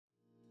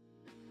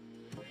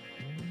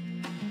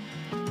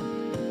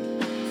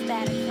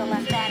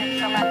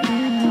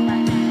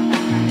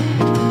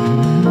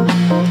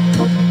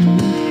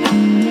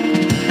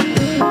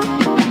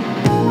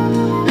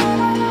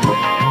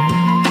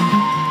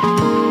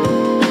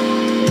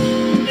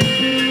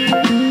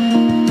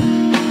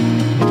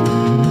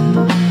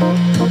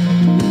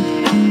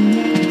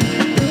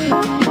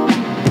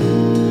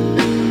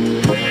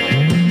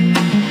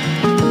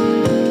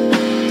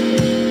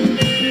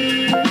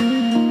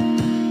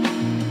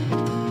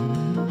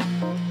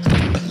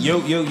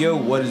Yo,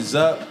 what is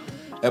up?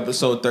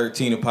 Episode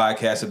 13 of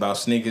podcast about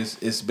sneakers.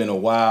 It's been a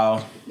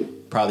while.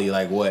 Probably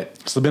like what?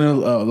 It's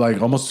been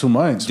like almost 2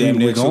 months.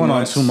 We're going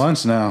on 2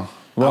 months now.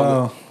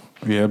 Well,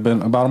 yeah,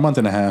 been about a month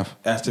and a half.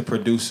 As the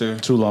producer,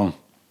 too long.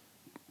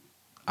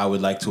 I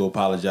would like to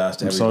apologize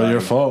to everybody. It's all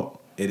your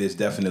fault. It is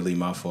definitely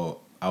my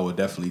fault. I will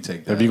definitely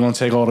take that. If you're gonna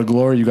take all the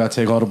glory, you gotta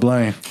take all the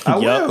blame. I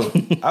will.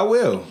 I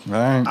will.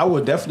 Right. I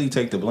will definitely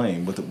take the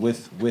blame.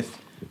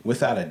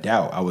 Without a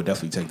doubt, I would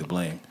definitely take the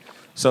blame.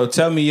 So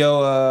tell me,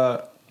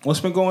 yo,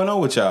 what's been going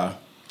on with y'all?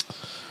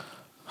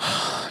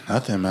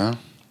 Nothing, man.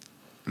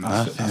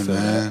 Nothing,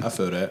 man. I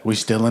feel that. We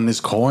still in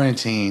this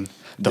quarantine.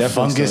 The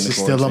Definitely fungus is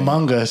still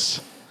among us.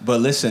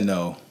 But listen,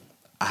 though,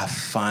 I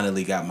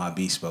finally got my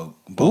bespoke.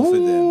 Both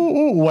of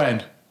them.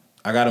 When?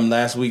 I got them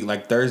last week,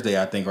 like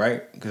Thursday, I think,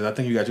 right? Because I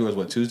think you got yours,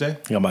 what, Tuesday?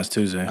 I got mine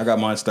Tuesday. I got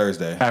mine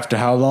Thursday. After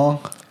how long?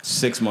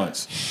 6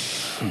 months.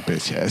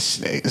 Bitch ass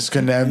snake. This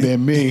couldn't have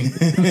been me.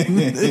 6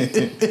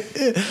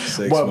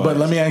 months. But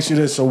let me ask you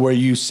this. So were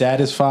you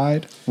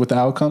satisfied with the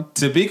outcome?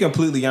 To be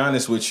completely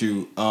honest with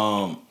you,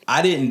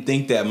 I didn't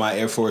think that my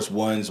Air Force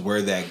Ones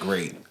were that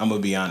great. I'm going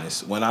to be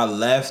honest. When I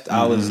left,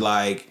 I was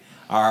like,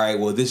 all right,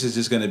 well, this is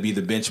just going to be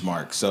the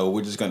benchmark. So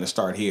we're just going to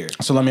start here.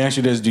 So let me ask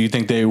you this. Do you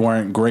think they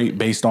weren't great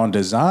based on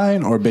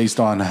design or based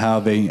on how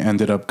they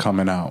ended up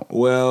coming out?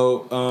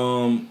 Well,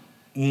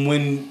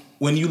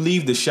 when you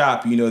leave the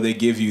shop, you know, they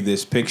give you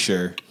this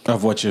picture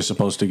of what you're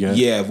supposed to get.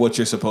 Yeah, of what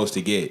you're supposed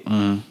to get.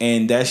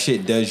 And that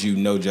shit does you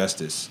no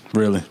justice.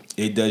 Really?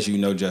 It does you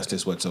no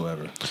justice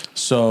whatsoever.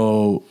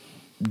 So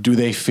do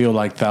they feel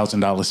like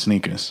 $1,000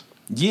 sneakers?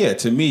 Yeah,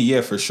 to me, yeah,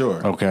 for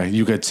sure. Okay.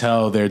 You could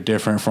tell they're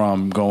different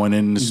from going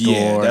in the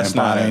store and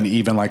buying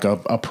even like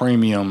a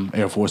premium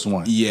Air Force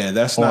One. Yeah,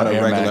 that's not a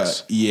regular.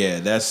 Max.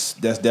 Yeah, that's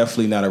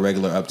definitely not a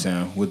regular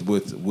Uptown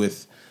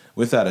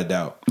without a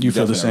doubt. You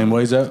feel the same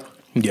way, Zep?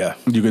 Yeah.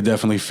 You could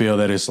definitely feel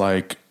that it's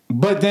like,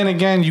 but then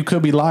again, you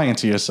could be lying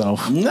to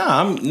yourself.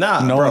 Nah,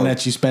 knowing bro,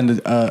 that you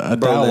spend a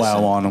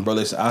wow on them. Bro,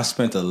 listen, I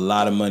spent a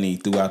lot of money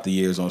throughout the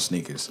years on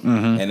sneakers.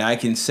 And I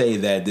can say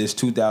that this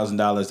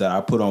 $2,000 that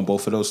I put on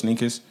both of those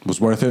sneakers was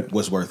worth it.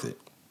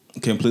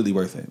 Completely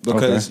worth it.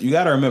 Because you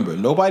got to remember,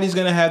 nobody's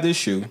going to have this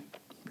shoe.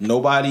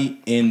 Nobody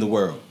in the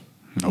world.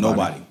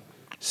 Nobody.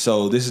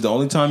 So this is the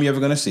only time you're ever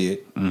going to see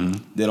it.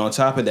 Then on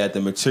top of that,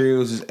 the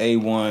materials is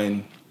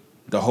A1.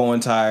 The whole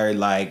entire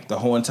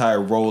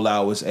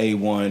rollout was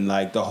A1.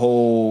 Like the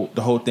whole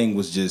thing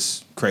was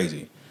just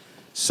crazy.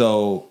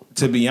 So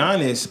to be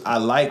honest, I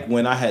like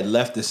when I had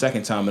left the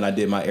second time and I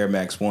did my Air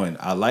Max 1.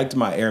 I liked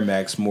my Air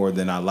Max more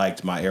than I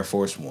liked my Air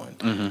Force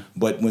 1.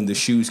 But when the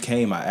shoes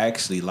came, I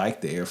actually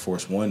liked the Air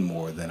Force 1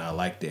 more than I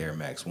liked the Air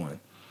Max 1.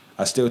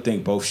 I still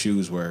think both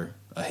shoes were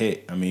a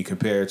hit. I mean,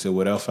 compared to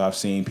what else I've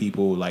seen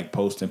people like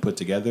post and put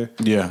together.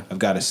 Yeah, I've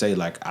got to say,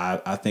 like,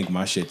 I think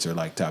my shits are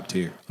like top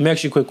tier. Let me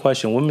ask you a quick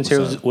question. What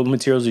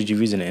materials did you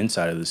use in the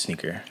inside of the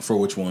sneaker? For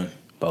which one?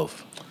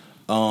 Both.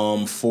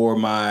 For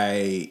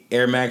my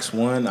Air Max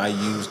 1, I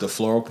used the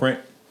floral print.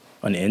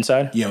 On the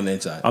inside? Yeah, on the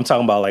inside. I'm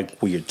talking about like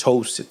where your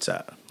toe sits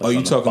at. Like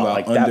you talking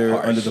about like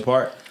under the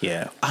part?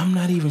 Yeah. I'm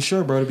not even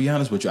sure, bro, to be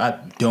honest with you. I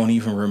don't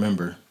even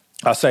remember.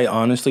 I'll say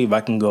honestly, if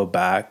I can go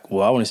back,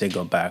 well, I wouldn't say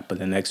go back, but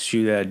the next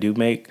shoe that I do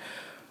make,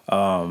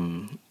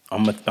 I'm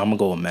gonna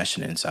go with mesh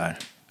in the inside.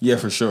 Yeah,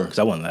 for sure. Because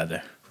I want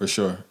leather. For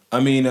sure. I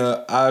mean,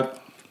 I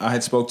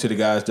had spoke to the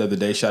guys the other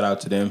day. Shout out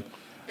to them,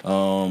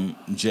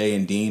 Jay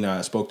and Dean.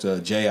 I spoke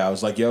to Jay. I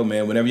was like, yo,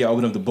 man, whenever y'all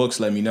open up the books,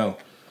 let me know.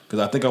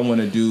 Because I think I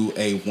want to do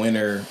a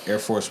winter Air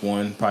Force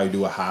One, probably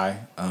do a high.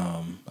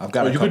 I've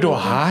got. You could do a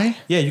high?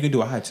 Yeah, you can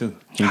do a high too.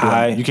 You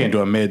can't do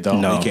a mid though.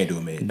 No, you can't do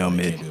a mid. No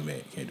mid. You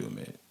can't do a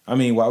mid. I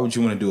mean, why would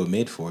you want to do a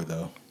mid for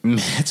though?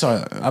 Mids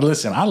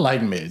listen, I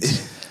like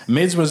mids.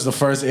 Mids was the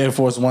first Air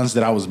Force Ones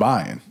that I was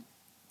buying.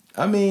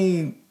 I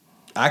mean,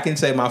 I can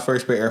say my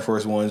first pair of Air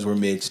Force Ones were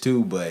mids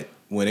too, but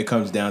when it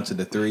comes down to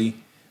the three,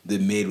 the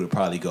mid would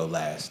probably go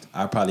last.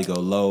 I'd probably go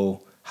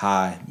low,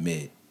 high,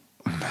 mid.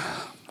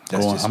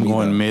 I'm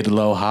going mid,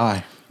 low,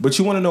 high. But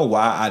you want to know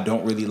why I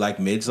don't really like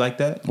mids like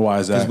that? Why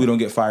is that? Because we don't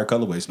get fire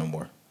colorways no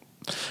more.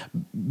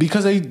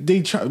 Because do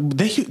you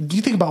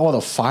think about all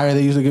the fire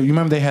they used to get? You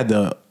remember they had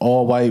the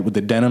all white with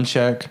the denim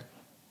check?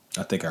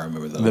 I think I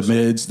remember those. The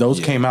mids. Those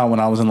came out when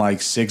I was in like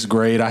 6th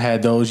grade. I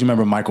had those. You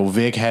remember Michael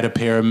Vick had a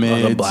pair of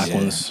mids. The black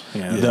ones.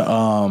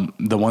 Yeah.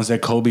 The ones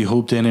that Kobe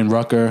hooped in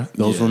Rucker.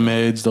 Those were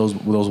mids. Those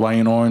white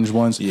and orange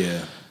ones.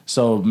 Yeah.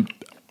 So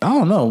I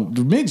don't know.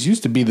 The mids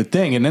used to be the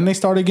thing, and then they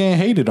started getting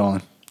hated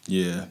on.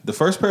 Yeah. The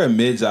first pair of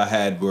mids I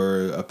had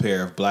were a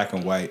pair of black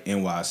and white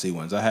NYC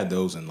ones. I had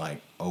those in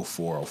like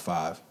 04,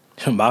 05.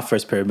 My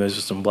first pair of mids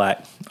was some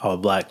black, all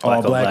black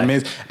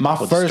mids. My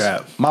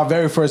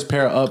very first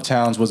pair of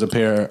Uptowns was a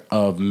pair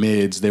of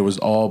mids. They was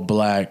all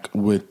black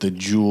with the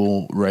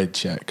jewel red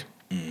check.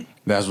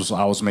 That was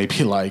I was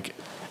maybe like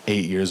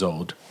 8 years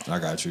old. I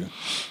got you.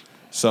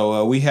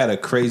 So we had a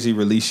crazy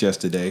release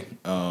yesterday.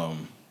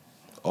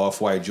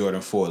 Off-White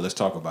Jordan 4. Let's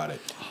talk about it.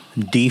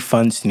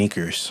 Defunct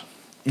sneakers.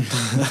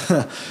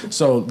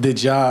 So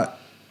did y'all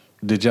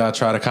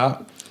try to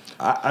cop?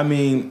 I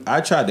mean, I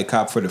tried to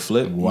cop for the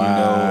flip.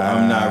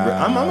 Wow. You know,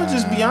 I'm gonna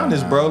just be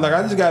honest, bro. Like,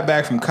 I just got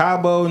back from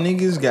Cabo.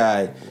 Niggas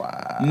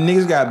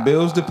got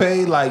bills to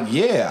pay. Like,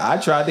 yeah, I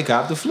tried to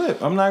cop the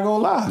flip. I'm not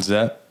gonna lie. Is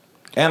that?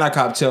 And I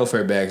copped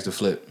Telfair bags to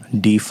flip.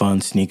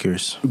 Defunct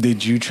sneakers.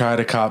 Did you try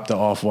to cop the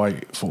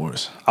Off-White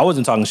 4s? I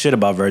wasn't talking shit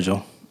about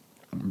Virgil.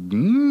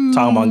 Talking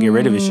about get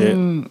rid of his shit.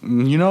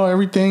 You know,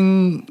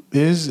 everything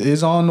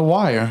is on the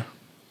wire.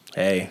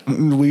 Hey,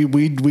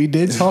 we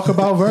did talk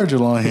about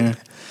Virgil on here.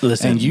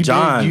 Listen, and you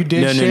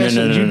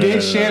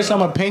did share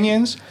some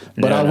opinions,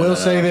 but I will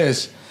say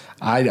this.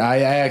 I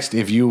asked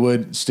if you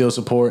would still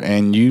support,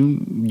 and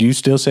you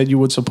still said you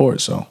would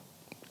support, so.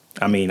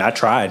 I mean, I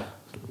tried.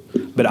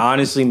 But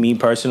honestly, me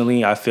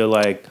personally, I feel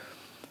like,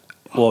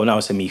 well,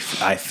 not say me,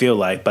 I feel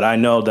like, but I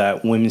know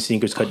that women's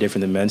sneakers cut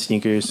different than men's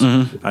sneakers.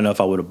 Mm-hmm. I know if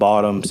I would have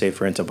bought them, say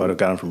for instance, I would have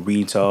got them from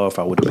retail, if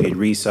I would have paid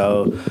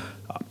resale,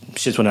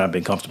 shits would not have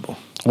been comfortable.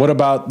 What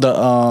about the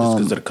just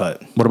because of the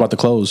cut? What about the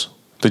clothes?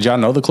 Did y'all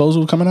know the clothes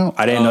were coming out?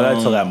 I didn't know that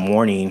until that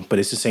morning, but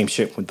it's the same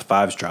shit with the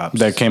 5s drops.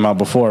 That came out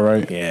before,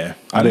 right? Yeah.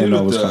 I didn't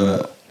know it was coming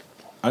out.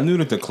 I knew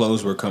that the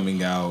clothes were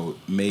coming out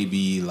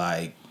maybe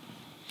like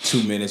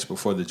 2 minutes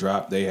before the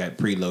drop. They had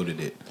preloaded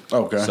it.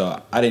 Okay.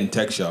 So I didn't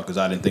text y'all because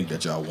I didn't think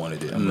that y'all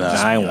wanted it.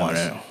 I didn't want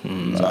it.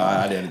 Mm. So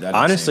I didn't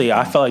honestly,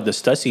 I felt like the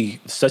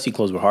Stussy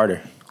clothes were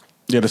harder.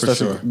 Yeah, the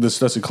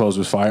Stussy clothes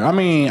was fire. I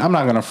mean, I'm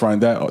not gonna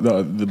front that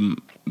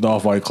the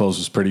Off-White clothes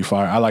was pretty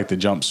fire. I like the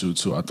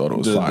jumpsuit too. I thought it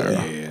was fire.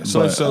 Yeah.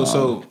 So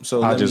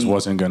I just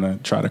wasn't gonna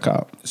try to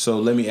cop. So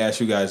let me ask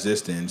you guys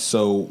this then.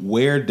 So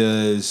where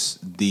does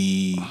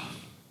these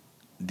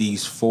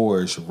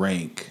 4s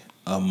rank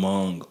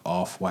among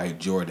Off-White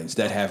Jordans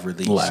that have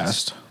released?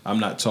 Last. I'm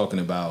not talking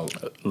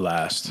about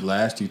last.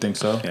 You think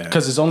so? Yeah.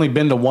 Because it's only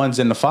been the 1s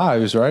and the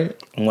 5s, right?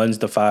 1s,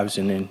 the 5s,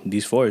 and then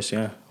these 4s.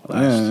 Yeah.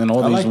 Last. Yeah, and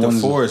all I these like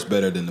ones. The 4s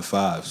better than the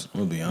 5s.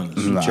 We'll be honest.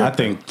 Nah, I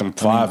think them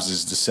 5s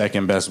is the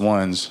second best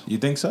ones. You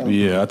think so?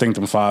 Yeah, I think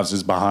them 5s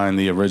is behind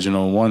the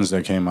original ones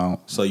that came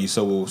out. So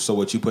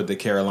what you put the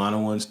Carolina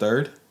ones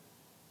third?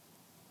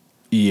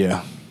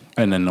 Yeah,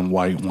 and then the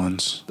white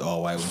ones. The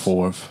all white ones.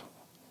 Fourth.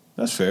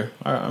 That's fair.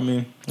 I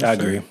mean, I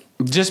agree.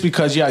 Just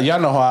because, y'all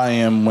know how I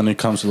am when it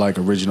comes to like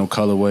original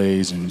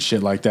colorways and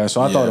shit like that. So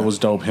I thought it was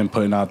dope him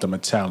putting out the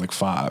metallic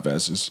 5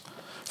 as his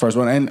first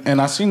one.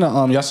 And I seen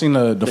y'all seen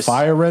the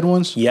fire red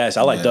ones? Yes,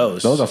 I like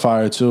those. Those are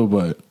fire too,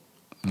 but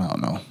I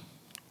don't know.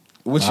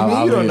 What you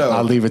mean you don't know?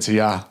 I'll leave it to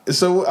y'all.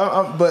 So,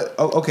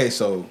 okay.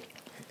 So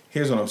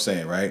here's what I'm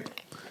saying, right?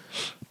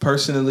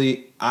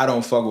 Personally, I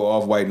don't fuck with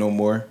Off-White no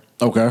more.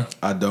 Okay.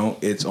 I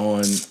don't. It's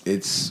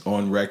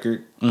on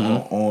record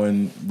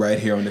on right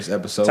here on this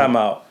episode. Time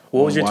out.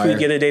 What was your tweet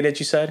the other day that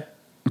you said?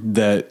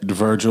 That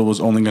Virgil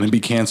was only going to be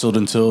canceled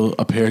until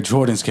a pair of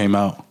Jordans came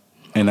out.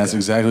 And that's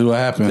exactly what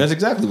happened.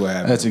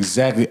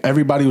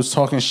 Everybody was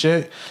talking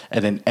shit,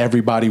 and then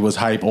everybody was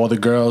hype. All the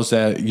girls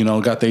that,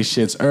 got their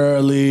shits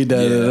early.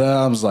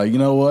 I was like, you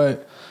know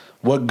what?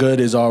 What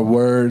good is our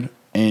word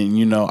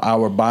and,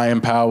 our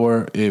buying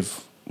power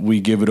if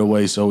we give it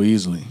away so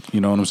easily? You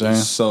know what I'm saying?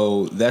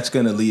 So that's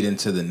going to lead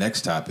into the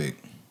next topic.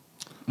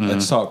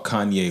 Let's talk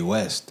Kanye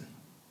West.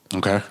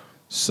 Okay.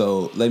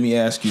 So let me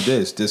ask you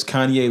this. Does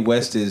Kanye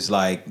West is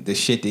like the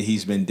shit that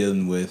he's been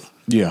dealing with?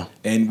 Yeah.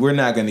 And we're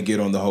not going to get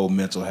on the whole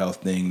mental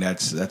health thing.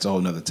 That's a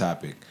whole nother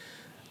topic.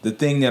 The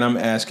thing that I'm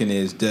asking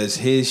is, does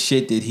his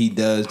shit that he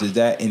does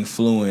that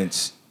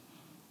influence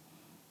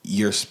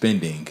your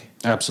spending?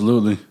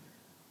 Absolutely.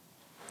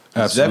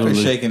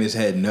 Zephyr's shaking his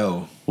head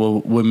no.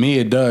 Well, with me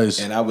it does.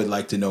 And I would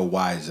like to know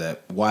why is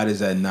that? Why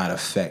does that not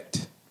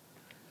affect?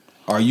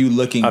 Are you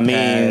looking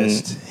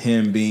past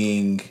him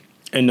being...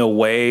 In a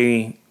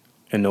way,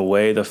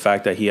 the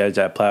fact that he has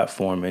that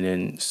platform and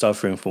then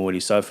suffering from what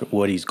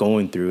he's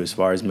going through as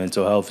far as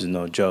mental health is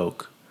no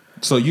joke.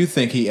 So you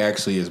think he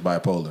actually is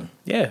bipolar?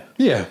 Yeah.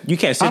 Yeah. You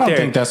can't sit there. I don't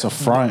think that's a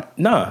front.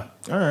 Nah.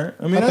 All right.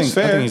 I mean, that's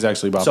fair. I think he's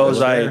actually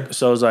bipolar.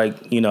 So it's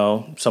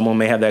like, someone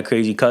may have that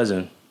crazy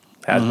cousin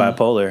has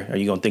bipolar. Are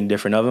you going to think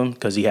different of him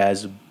because he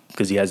has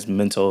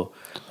mental,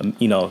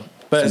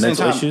 but at the same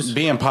time, issues?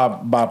 Being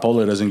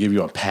bipolar doesn't give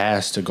you a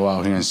pass to go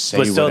out here and say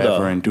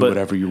whatever and do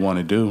whatever you want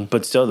to do.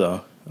 But still,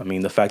 though, I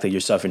mean, the fact that you're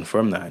suffering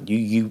from that,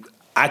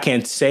 I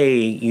can't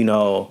say,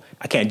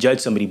 I can't judge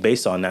somebody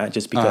based on that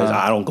just because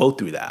I don't go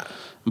through that.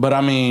 But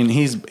I mean,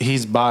 he's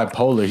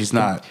bipolar. He's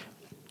not,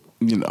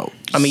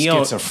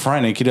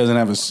 schizophrenic. He doesn't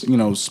have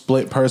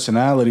split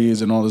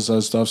personalities and all this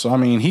other stuff. So I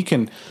mean,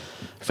 I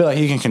feel like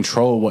he can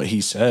control what he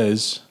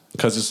says.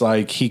 Because it's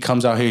like he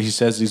comes out here, he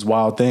says these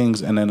wild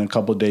things, and then a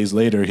couple days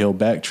later he'll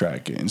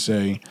backtrack it and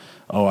say,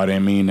 "Oh, I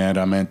didn't mean that.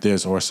 I meant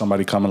this." Or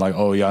somebody coming like,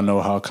 "Oh, y'all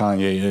know how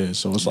Kanye is."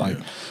 So it's like,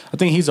 I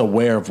think he's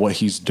aware of what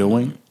he's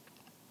doing,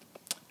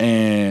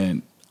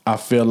 and I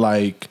feel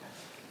like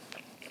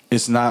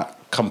it's not.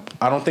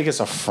 I don't think it's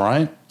a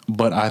front,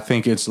 but I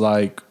think it's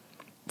like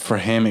for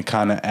him, it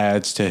kind of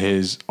adds to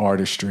his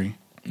artistry.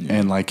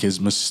 And like his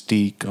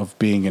mystique of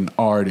being an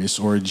artist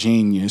or a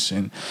genius,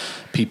 and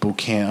people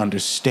can't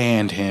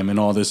understand him and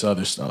all this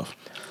other stuff.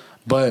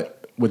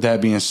 But with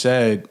that being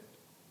said,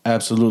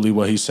 absolutely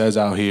what he says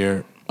out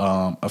here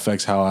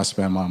affects how I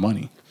spend my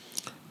money.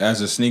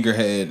 As a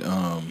sneakerhead,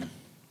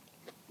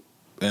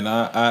 and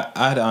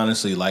I'd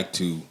honestly like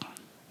to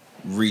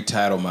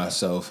retitle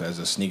myself as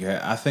a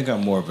sneakerhead. I think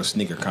I'm more of a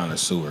sneaker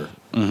connoisseur.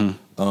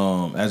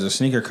 As a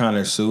sneaker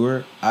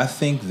connoisseur, I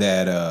think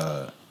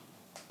that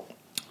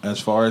as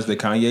far as the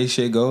Kanye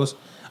shit goes,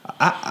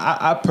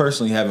 I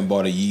personally haven't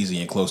bought a Yeezy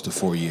in close to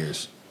 4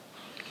 years.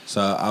 So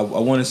I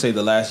want to say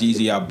the last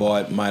Yeezy I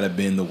bought might have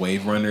been the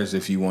Wave Runners,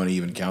 if you want to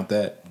even count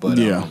that. But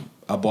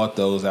I bought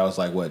those. That was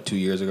like, what, 2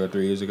 years ago,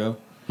 3 years ago?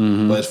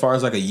 But as far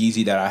as like a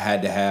Yeezy that I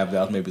had to have,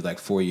 that was maybe like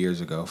 4 years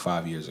ago,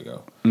 5 years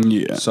ago.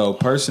 Yeah. So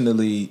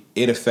personally,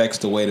 it affects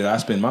the way that I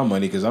spend my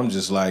money because I'm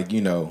just like,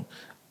 you know,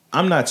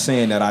 I'm not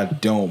saying that I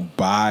don't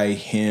buy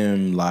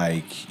him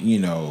like, you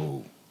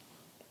know,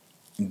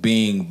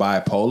 being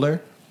bipolar,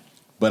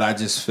 but I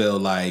just feel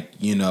like,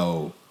 you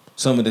know,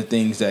 some of the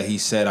things that he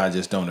said I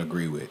just don't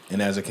agree with.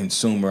 And as a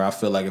consumer, I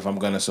feel like if I'm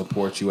going to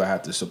support you, I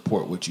have to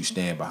support what you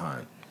stand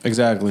behind.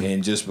 Exactly.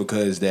 And just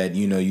because that,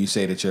 you know, you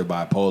say that you're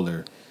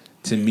bipolar,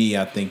 to me,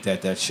 I think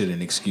that that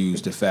shouldn't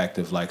excuse the fact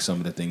of like some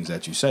of the things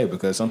that you say,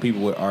 because some people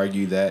would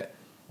argue that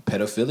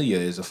pedophilia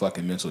is a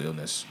fucking mental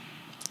illness.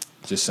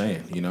 Just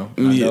saying, you know?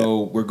 I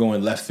know we're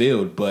going left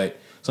field, but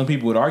some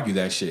people would argue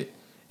that shit.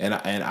 And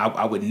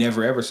I would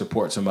never, ever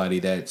support somebody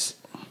that's,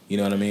 you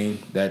know what I mean,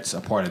 that's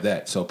a part of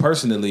that. So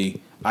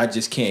personally, I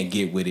just can't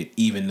get with it,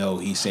 even though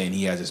he's saying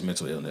he has this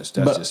mental illness.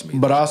 That's just me.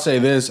 But I'll say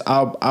this.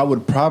 I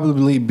would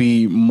probably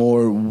be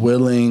more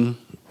willing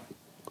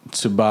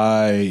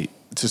to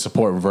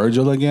support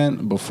Virgil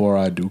again before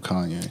I do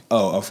Kanye.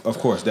 Oh, of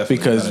course, definitely.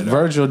 Because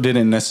Virgil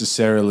didn't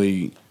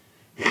necessarily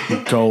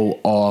go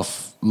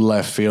off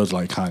left field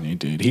like Kanye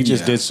did. He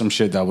just did some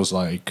shit that was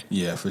like,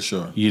 yeah, for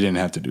sure. You didn't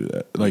have to do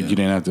that. Like, you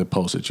didn't have to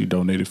post that you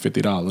donated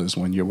 $50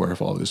 when you're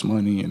worth all this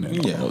money and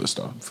then all this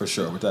stuff. For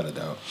sure, without a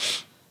doubt.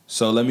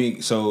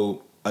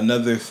 So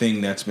another thing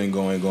that's been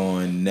going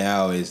on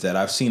now is that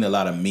I've seen a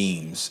lot of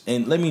memes,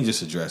 and let me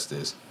just address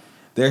this.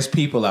 There's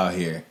people out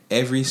here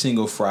every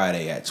single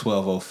Friday at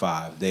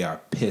 12:05. They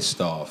are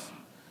pissed off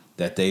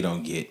that they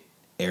don't get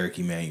Eric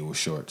Emanuel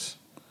shorts.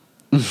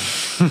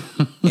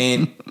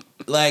 And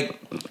like,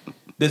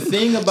 the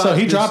thing about so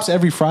he drops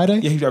every Friday?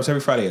 Yeah, he drops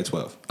every Friday at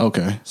 12.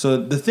 Okay. So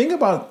the thing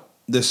about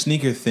the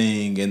sneaker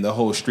thing and the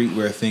whole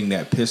streetwear thing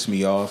that pissed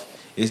me off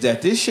is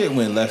that this shit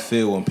went left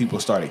field when people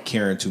started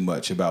caring too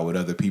much about what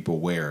other people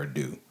wear or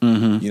do. You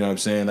know what I'm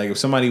saying? Like, if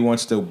somebody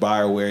wants to buy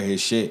or wear his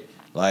shit,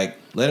 like,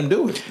 let him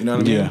do it. You know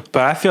what I mean? Yeah.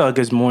 But I feel like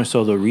it's more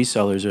so the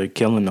resellers are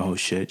killing the whole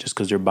shit just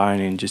because they're buying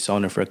it and just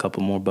selling it for a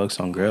couple more bucks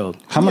on Grailed.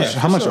 How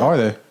much are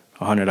they?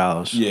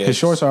 $100. Yeah, his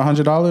shorts are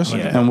 $100.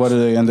 Yeah. And what do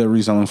they end up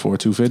reselling for?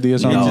 $250 or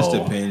something? It just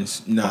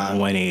depends. Nah,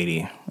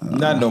 $180.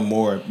 Not no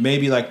more.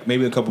 Maybe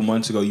a couple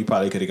months ago, you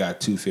probably could have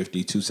got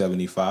 $250,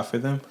 $275 for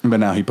them.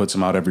 But now he puts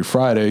them out every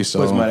Friday.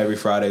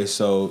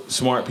 So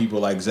Smart people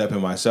like Zepp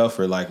and myself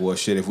are like, well,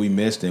 shit, if we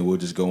missed, then we'll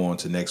just go on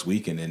to next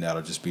weekend, and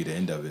that'll just be the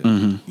end of it.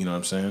 You know what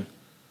I'm saying?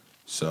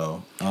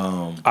 So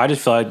I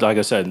just feel like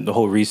I said, the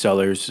whole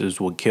resellers is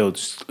what killed.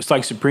 It's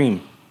like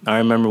Supreme. I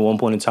remember one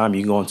point in time,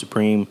 you can go on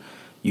Supreme.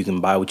 You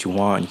can buy what you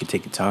want. You can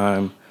take your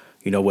time.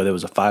 You know, whether it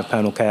was a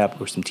 5-panel cap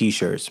or some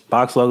T-shirts.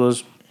 Box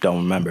logos,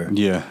 don't remember.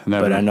 Yeah,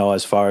 never. But I know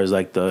as far as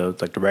like the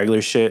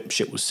regular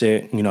shit was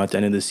sit. You know, at the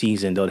end of the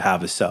season, they'll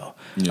have it sell.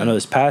 Yeah. I know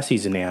this past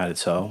season they had it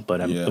sell, but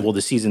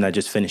the season that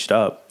just finished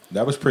up.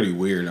 That was pretty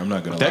weird. I'm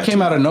not gonna lie. That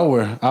came out of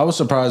nowhere. I was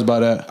surprised by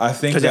that. I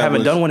think because they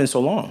haven't done one in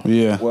so long.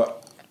 Yeah.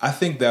 Well, I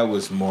think that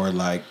was more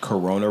like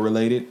Corona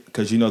related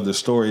because, you know, the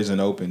store isn't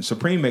open.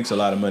 Supreme makes a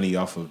lot of money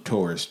off of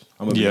tourists.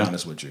 I'm gonna be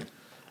honest with you.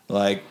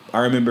 Like,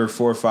 I remember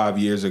 4 or 5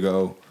 years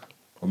ago,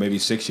 or maybe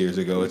 6 years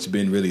ago, it's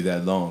been really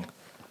that long.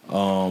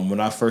 When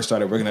I first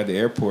started working at the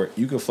airport,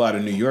 you could fly to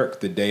New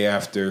York the day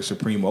after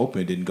Supreme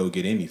opened and go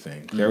get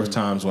anything. There was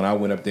times when I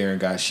went up there and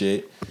got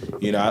shit.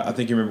 You know, I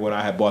think you remember when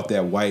I had bought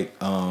that white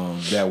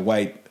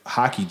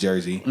hockey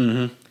jersey,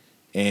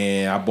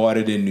 and I bought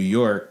it in New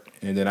York,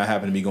 and then I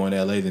happened to be going to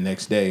L.A. the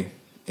next day,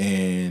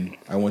 and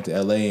I went to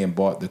L.A. and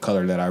bought the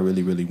color that I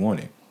really, really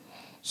wanted.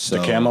 So,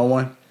 the camo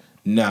one?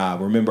 Nah,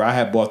 remember I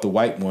had bought the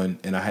white one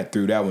and I had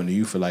threw that one to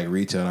you for like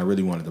retail, and I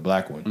really wanted the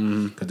black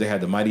one because they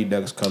had the Mighty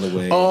Ducks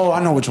colorway. Oh,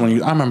 I know which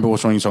one I remember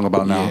which one you're talking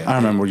about now. I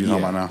remember what you're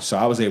talking about now. So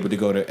I was able to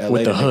go to LA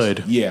with the hood.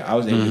 I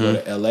was able to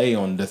go to LA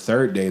on the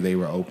third day they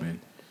were open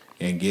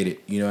and get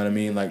it. You know what I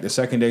mean? Like the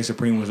second day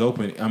Supreme was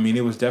open, I mean,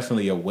 it was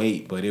definitely a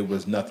wait, but it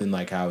was nothing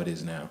like how it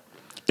is now.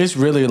 It's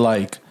really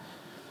like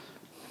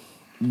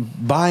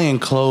buying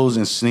clothes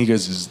and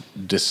sneakers is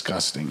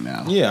disgusting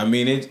now. Yeah, I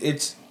mean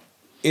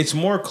it's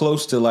more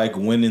close to like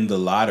winning the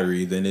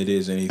lottery than it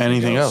is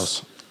anything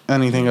else.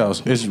 Anything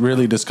else. It's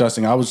really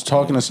disgusting. I was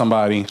talking to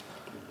somebody.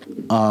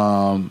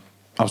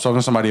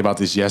 About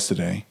this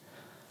yesterday.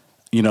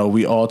 You know,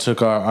 we all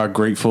took our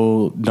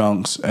Grateful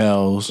Dunks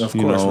L's. Of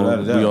course, without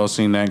a doubt. We all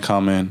seen that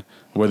coming.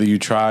 Whether you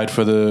tried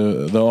for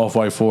the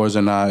Off-White 4s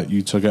or not,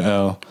 you took an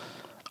L.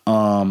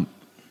 And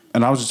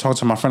I was just talking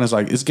to my friend. It's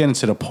like, it's getting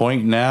to the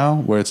point now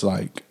where it's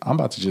like, I'm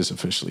about to just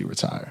officially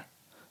retire.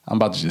 I'm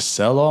about to just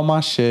sell all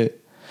my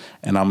shit,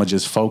 and I'm going to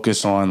just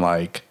focus on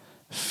like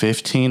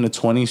 15 to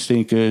 20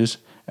 sneakers,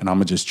 and I'm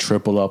going to just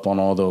triple up on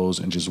all those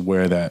and just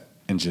wear that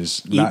and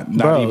just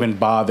not even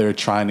bother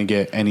trying to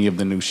get any of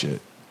the new shit.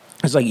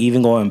 It's like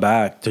even going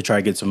back to try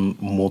to get some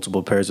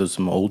multiple pairs of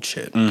some old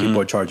shit. Mm-hmm.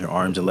 People are charging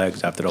arms and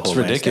legs after the whole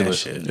ridiculous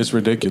shit. It's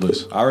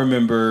ridiculous. I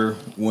remember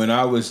when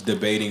I was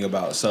debating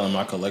about selling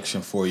my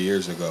collection 4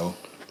 years ago,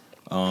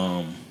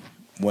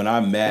 when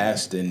I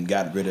massed and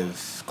got rid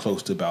of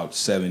close to about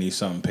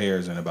 70-something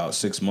pairs in about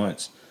 6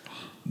 months,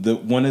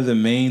 one of the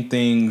main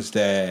things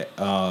that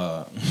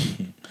I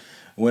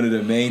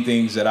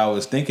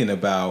was thinking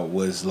about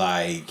was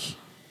like,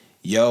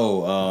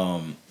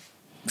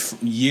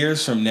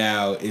 years from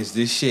now, is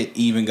this shit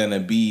even gonna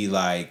be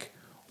like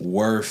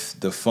worth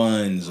the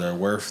funds or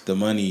worth the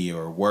money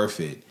or worth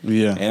it?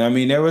 Yeah. And I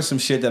mean, there was some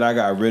shit that I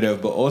got rid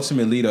of, but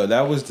ultimately though,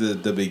 that was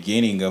the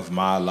beginning of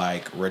my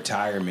like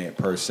retirement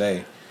per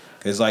se.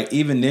 Cause like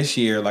even this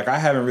year, like I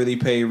haven't really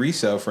paid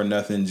resale for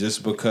nothing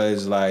just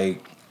because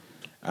like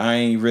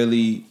I'm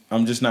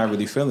just not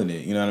really feeling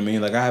it. You know what I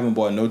mean? Like I haven't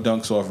bought no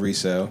dunks off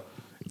resale.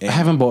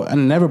 I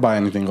never buy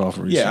anything off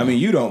resale. Yeah, I mean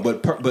you don't,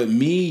 but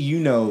me, you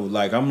know,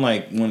 like I'm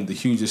like one of the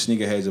hugest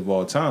sneakerheads of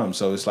all time.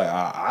 So it's like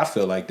I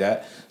feel like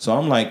that. So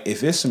I'm like,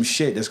 if it's some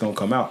shit that's gonna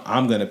come out,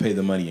 I'm gonna pay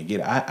the money and get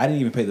it. I didn't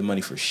even pay the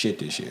money for shit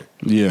this year.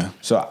 Yeah.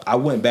 So I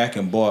went back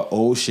and bought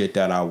old shit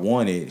that I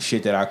wanted,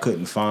 shit that I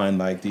couldn't find,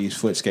 like these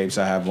footscapes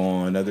I have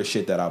on, other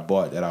shit that I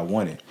bought that I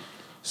wanted.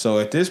 So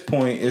at this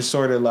point, it's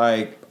sort of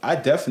like I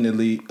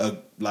definitely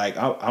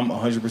I'm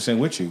 100%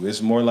 with you.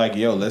 It's more like,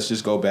 let's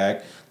just go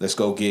back. Let's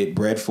go get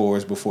bread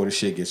 4s before the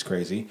shit gets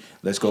crazy.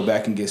 Let's go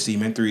back and get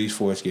cement 3s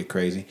before it get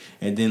crazy.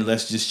 And then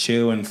let's just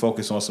chill and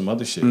focus on some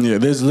other shit. Yeah,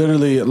 there's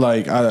literally,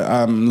 like,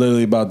 I'm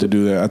literally about to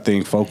do that. I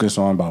think focus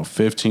on about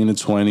 15 to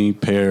 20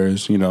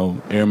 pairs, Air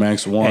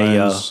Max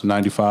 1s,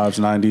 95s,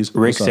 90s.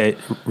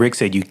 Rick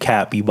said you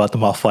cap. You bought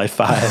them off White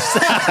 5s.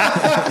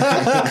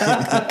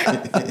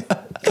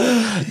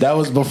 That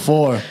was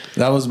before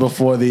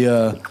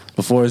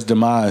before his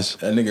demise.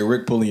 That nigga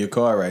Rick pulling your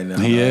car right now.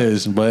 He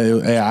is,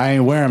 but I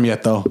ain't wearing them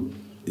yet though.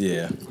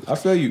 Yeah, I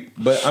feel you,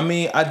 but I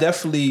mean, I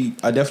definitely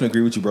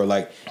agree with you, bro.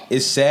 Like,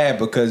 it's sad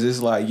because it's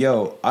like,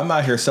 I'm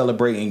out here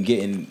celebrating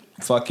getting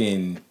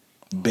fucking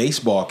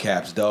baseball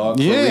caps, dog.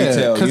 For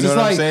retail. You know what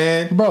I'm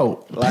saying,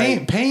 bro?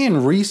 Like,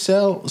 paying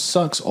resale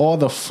sucks all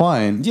the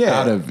fun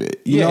out of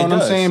it. You know what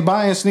I'm saying?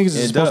 Buying sneakers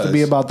is supposed to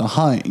be about the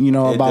hunt.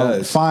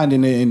 About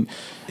finding it and.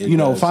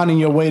 Finding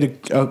your way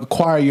to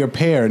acquire your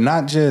pair,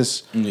 not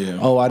just,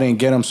 I didn't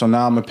get them, so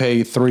now I'm going to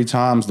pay 3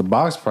 times the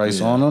box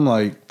price on them.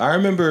 Like, I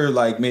remember,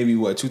 like, maybe,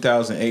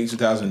 2008,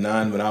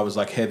 2009, when I was,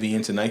 like, heavy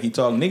into Nike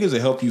Talk, niggas will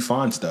help you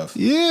find stuff.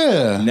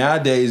 Yeah.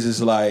 Nowadays,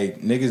 it's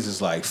like, niggas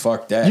is like,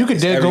 fuck that. You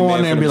could go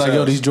on there and be like,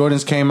 these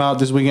Jordans came out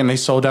this weekend, they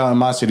sold out in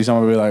my city.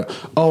 Someone would be like,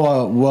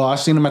 well, I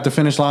seen them at the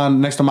finish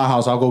line next to my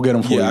house, I'll go get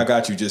them for you. Yeah, I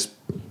got you, just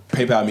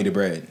PayPal me the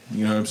bread.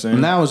 You know what I'm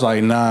saying? Now it's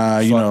like, nah,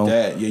 fuck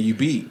that. Yeah, you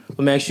beat. Let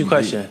me ask you a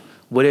question.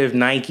 What if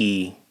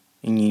Nike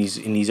and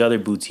these other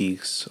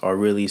boutiques are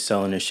really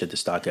selling their shit to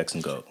StockX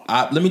and Go?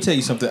 Let me tell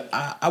you something.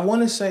 I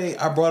want to say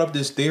I brought up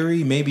this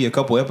theory maybe a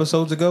couple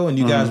episodes ago, and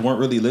you guys weren't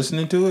really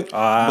listening to it.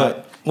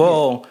 I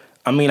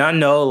mean, I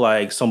know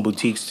like some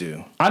boutiques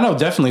do. I know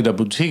definitely the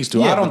boutiques do.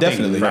 Yeah, I don't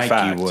definitely think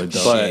Nike would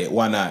though. Shit,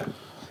 why not?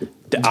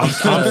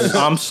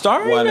 I'm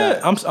starting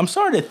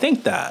to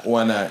think that.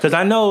 Why not? Because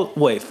I know.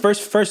 Wait,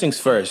 first things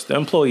first. The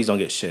employees don't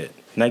get shit.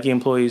 Nike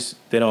employees,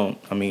 they don't.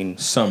 I mean,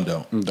 some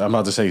don't. I'm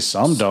about to say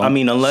some don't. I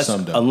mean,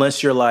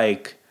 unless you're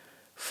like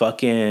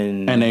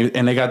fucking.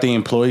 And they got the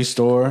employee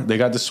store. They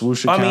got the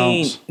Swoosh accounts.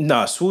 I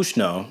mean, Swoosh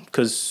no,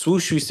 because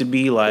Swoosh used to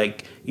be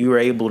like you were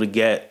able to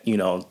get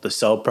the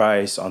sell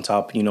price on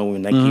top.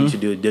 When Nike used to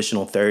do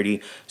additional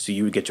 30, so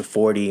you would get your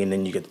 40, and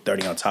then you get the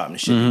 30 on top, and the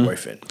shit be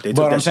worth it.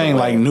 But I'm saying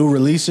like new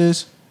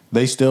releases,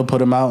 they still put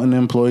them out in the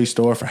employee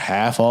store for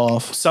half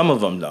off. Some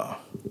of them though.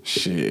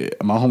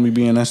 Shit, my homie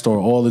be in that store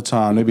all the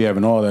time. They be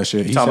having all that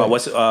shit. Talking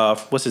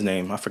about what's his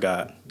name? I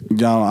forgot. I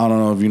don't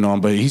know if you know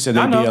him, but he said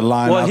there'd be a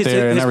line out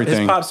there and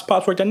everything. His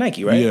pops worked at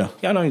Nike, right? Yeah,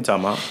 I know what you're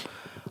talking about.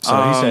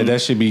 So he said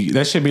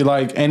that should be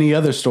like any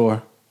other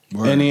store.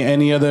 Right.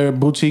 Any other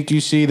boutique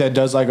you see that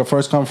does like a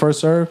first come first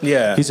serve.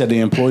 Yeah, he said the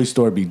employee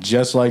store be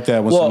just like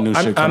that when some new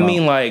shit come out. I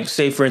mean, like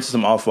say for instance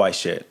some Off-White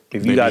shit.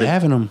 If you got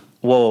having them.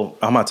 Well,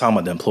 I'm not talking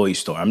about the employee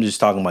store. I'm just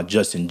talking about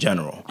just in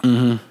general.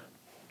 Mm-hmm.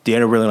 They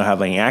don't really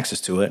have any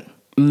access to it.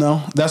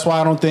 No, that's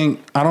why I don't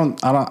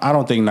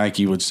think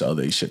Nike would sell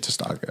their shit to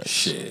StockX.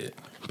 Shit.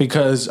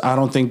 Because I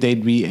don't think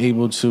they'd be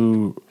able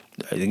to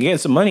get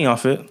some money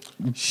off it.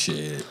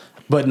 Shit.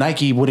 But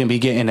Nike wouldn't be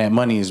getting that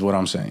money, is what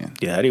I'm saying.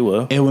 Yeah, they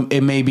will.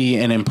 It may be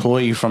an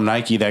employee from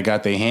Nike that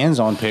got their hands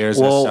on pairs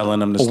that's selling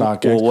them to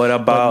StockX. Well, what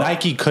about... But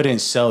Nike couldn't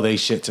sell their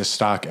shit to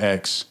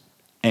StockX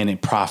and then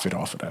profit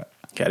off of that.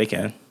 Yeah, they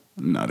can.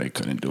 No, they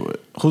couldn't do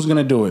it. Who's going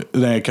to do it?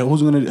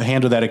 Who's going to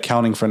handle that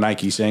accounting for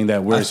Nike, saying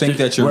that we're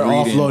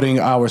offloading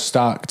our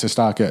stock to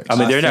StockX? I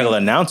mean, they're not going to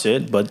announce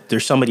it, but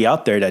there's somebody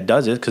out there that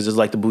does it because it's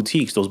like the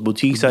boutiques. Those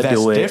boutiques that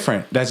do it. That's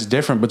different. That's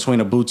different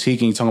between a boutique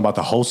and you're talking about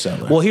the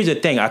wholesaler. Well, here's the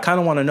thing. I kind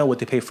of want to know what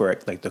they pay for,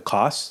 like the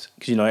cost,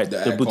 because you know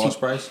the boutique cost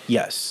price.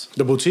 Yes,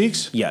 the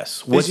boutiques.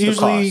 Yes. What's the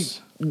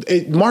cost?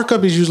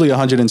 Markup is usually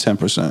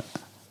 110%.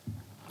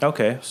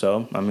 Okay,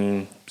 so I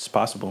mean, it's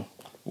possible.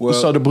 Well,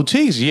 so the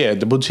boutiques, I can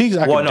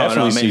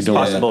definitely see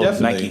doing that.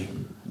 Nike.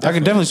 I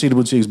can definitely see the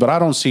boutiques, but I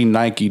don't see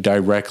Nike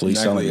directly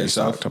selling their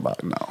stock to buy.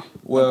 No.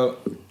 Well,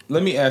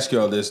 let me ask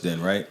y'all this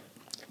then, right?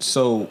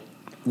 So,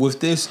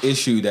 with this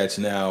issue that's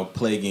now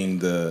plaguing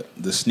the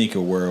sneaker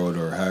world,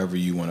 or however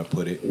you want to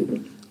put it,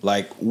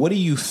 like, what do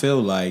you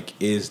feel like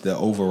is the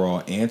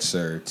overall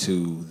answer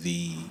to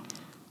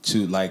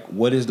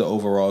what is the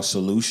overall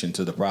solution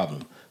to the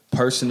problem?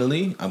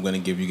 Personally, I'm going to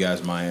give you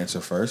guys my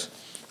answer first.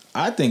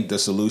 I think the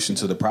solution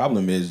to the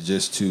problem is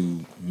just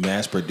to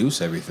mass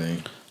produce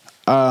everything.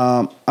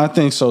 I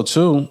think so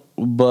too,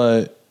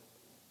 but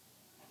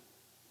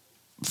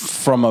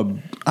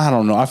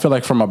I feel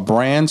like from a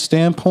brand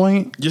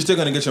standpoint, you're still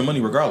gonna get your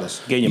money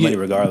regardless. Getting your money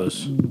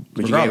regardless.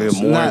 But you get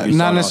more.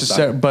 Not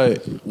necessarily,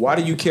 but why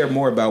do you care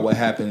more about what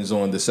happens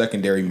on the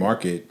secondary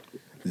market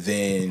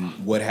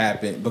than what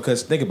happened?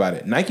 Because think about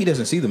it, Nike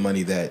doesn't see the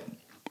money that.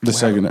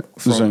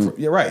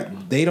 You're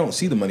right. They don't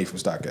see the money from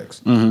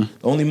StockX. Mm-hmm.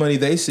 The only money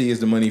they see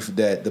is the money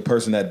that the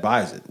person that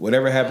buys it.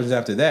 Whatever happens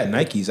after that,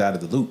 Nike's out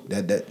of the loop.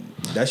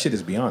 That shit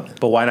is beyond them.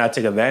 But why not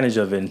take advantage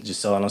of it and just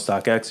sell it on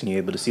StockX and you're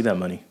able to see that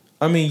money?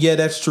 I mean, yeah,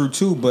 that's true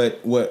too.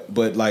 But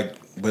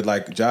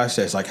like Josh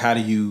says, like how do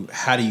you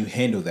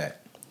handle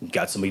that? You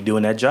got somebody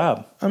doing that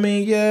job. I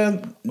mean, yeah,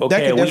 that could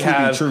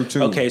definitely be true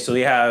too. Okay, so we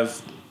have,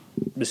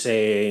 let's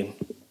say,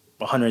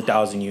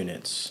 100,000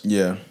 units.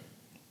 Yeah.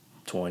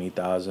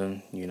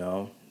 20,000,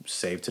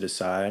 save to the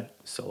side,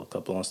 sell a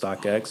couple on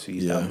StockX,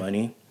 use that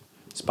money.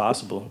 It's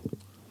possible.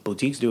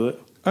 Boutiques do it.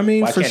 I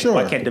mean, for sure.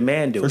 Why can't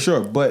demand do it? For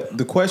sure. But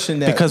the question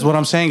because what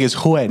I'm saying is,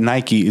 who at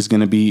Nike is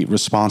going to be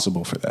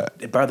responsible for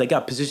that? Bro, they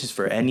got positions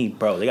for any.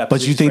 But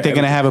you think they're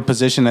going to have a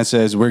position that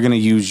says we're going to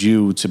use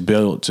you to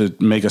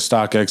make a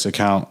StockX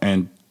account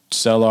and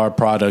sell our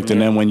product,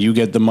 and then when you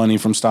get the money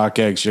from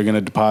StockX, you're going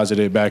to deposit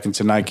it back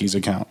into Nike's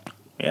account?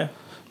 Yeah.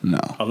 No.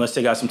 Unless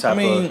they got some type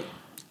of.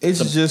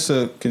 It's just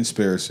a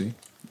conspiracy.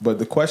 But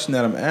the question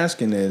that I'm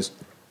asking is,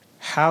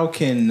 how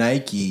can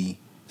Nike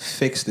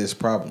fix this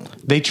problem?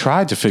 They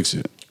tried to fix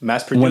it.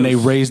 Mass produce. When they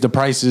raised the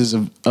prices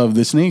of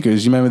the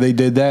sneakers. You remember they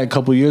did that a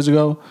couple years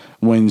ago?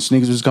 When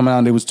sneakers was coming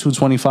out, they was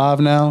 $225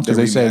 now. They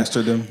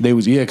remastered them?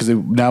 Because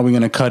now we're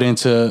going to cut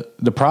into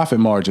the profit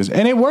margins.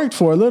 And it worked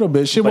for a little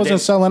bit. Shit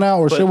wasn't selling out,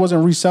 or shit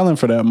wasn't reselling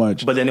for that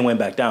much. But then it went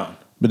back down.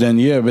 But then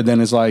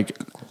it's like,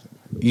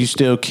 you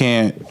still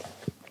can't...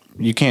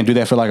 You can't do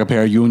that for like a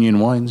pair of Union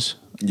Ones.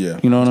 Yeah.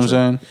 You know what I'm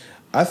saying?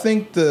 I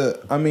think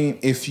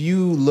if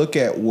you look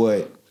at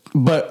what...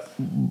 But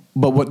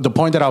what the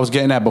point that I was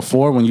getting at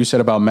before when you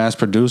said about mass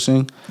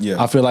producing,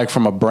 I feel like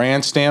from a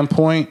brand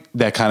standpoint,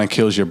 that kind of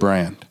kills your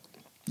brand.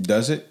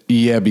 Does it?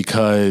 Yeah,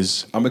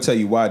 because... I'm going to tell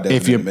you why it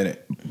does in a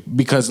minute.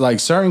 Because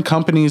like certain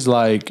companies,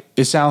 like,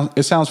 it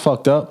sounds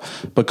fucked up,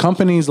 but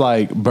companies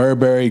like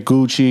Burberry,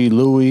 Gucci,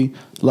 Louis,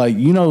 like,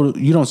 you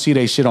don't see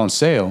they shit on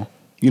sale.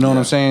 You know what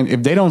I'm saying?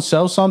 If they don't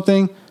sell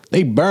something,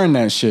 they burn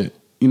that shit.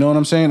 You know what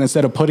I'm saying?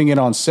 Instead of putting it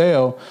on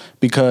sale,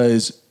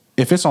 because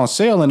if it's on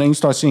sale and then you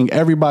start seeing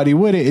everybody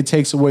with it, it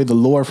takes away the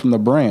lure from the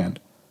brand.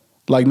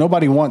 Like,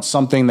 nobody wants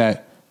something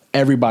that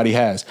everybody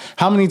has.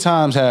 How many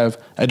times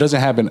it doesn't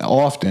happen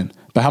often,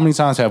 but how many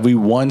times have we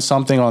won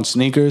something on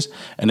sneakers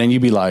and then you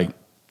be like,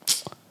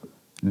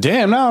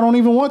 damn, now I don't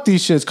even want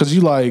these shits, because you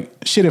like,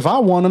 shit, if I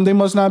want them, they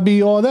must not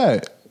be all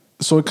that.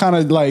 So it kind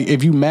of like,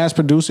 if you mass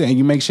produce it and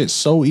you make shit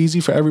so easy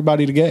for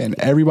everybody to get and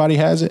everybody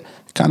has it,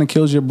 it kind of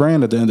kills your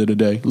brand at the end of the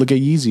day. Look at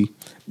Yeezy.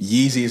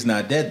 Yeezy is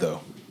not dead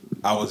though.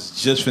 I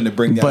was just finna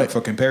bring that up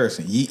for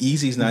comparison.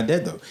 Yeezy's not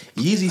dead though.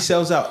 Yeezy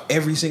sells out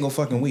every single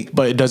fucking week.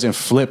 But it doesn't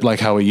flip like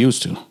how it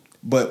used to.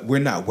 But we're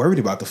not worried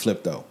about the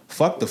flip though.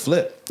 Fuck the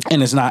flip.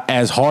 And it's not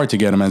as hard to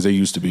get them as they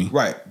used to be.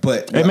 Right.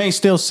 But it may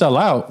still sell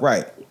out.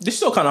 Right. They're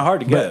still kind of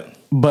hard to get.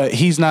 But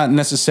he's not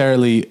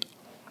necessarily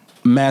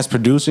mass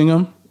producing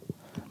them.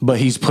 But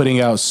he's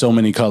putting out so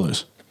many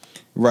colors,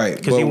 right?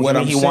 Because he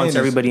wants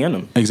everybody in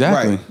them,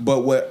 exactly. Right.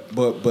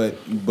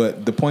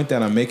 But the point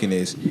that I'm making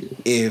is,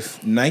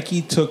 if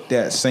Nike took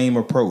that same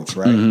approach,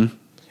 right? Mm-hmm.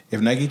 If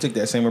Nike took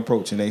that same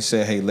approach and they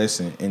said, "Hey,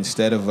 listen,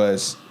 instead of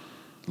us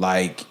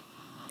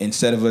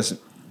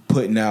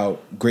putting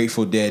out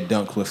Grateful Dead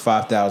dunks with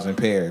 5,000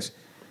 pairs,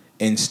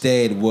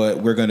 instead,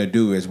 what we're gonna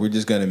do is we're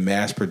just gonna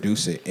mass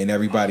produce it, and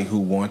everybody who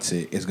wants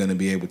it is gonna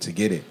be able to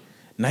get it."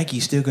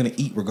 Nike's still going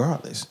to eat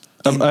regardless.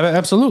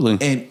 Absolutely.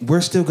 And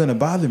we're still going to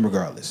buy them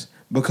regardless.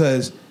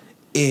 Because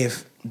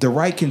if the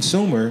right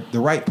consumer, the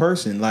right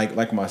person,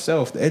 like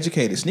myself, the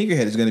educated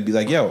sneakerhead is going to be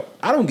like, yo,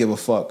 I don't give a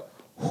fuck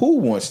who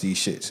wants these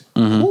shits,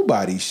 who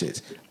buy these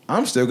shits.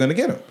 I'm still going to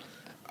get them.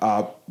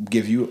 I'll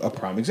give you a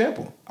prime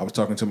example. I was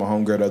talking to my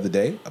homegirl the other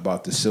day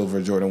about the silver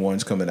Jordan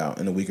 1s coming out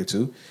in a week or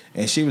two.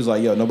 And she was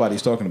like, yo,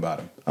 nobody's talking about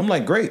them. I'm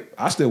like, great.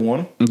 I still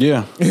want them.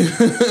 Yeah.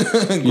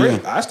 Great. Yeah.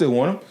 I still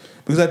want them.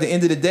 Because at the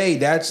end of the day,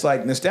 that's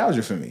like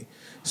nostalgia for me.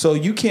 So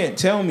you can't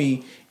tell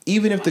me,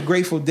 even if the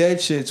Grateful Dead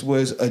shits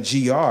was a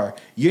GR,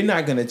 you're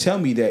not going to tell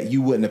me that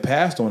you wouldn't have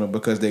passed on them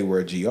because they were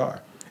a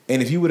GR.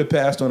 And if you would have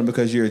passed on them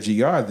because you're a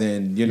GR,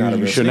 then you're not a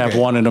real You shouldn't have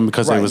wanted them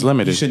because they was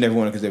limited. You shouldn't have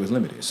wanted because they was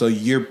limited. So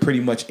you're pretty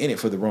much in it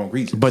for the wrong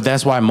reason. But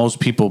that's why most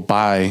people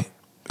buy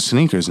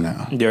sneakers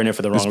now. They're in it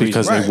for the wrong reason. It's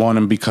because they want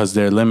them because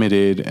they're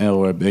limited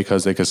or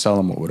because they could sell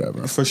them or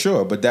whatever. For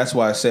sure. But that's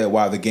why I said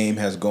why the game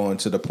has gone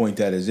to the point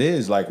that it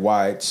is. Like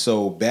why it's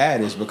so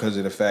bad is because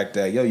of the fact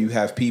that, yo, you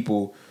have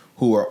people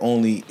who are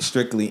only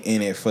strictly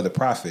in it for the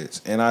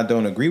profits. And I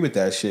don't agree with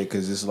that shit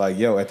because it's like,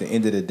 yo, at the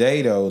end of the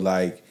day, though,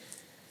 like,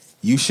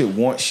 you should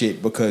want shit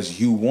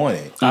because you want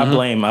it. I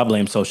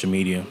blame social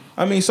media.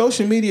 I mean,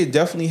 social media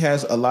definitely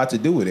has a lot to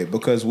do with it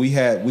because we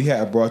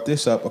had brought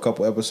this up a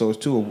couple episodes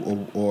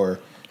too, or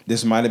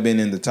this might have been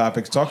in the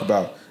topic to talk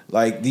about.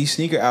 Like these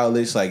sneaker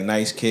outlets, like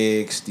Nice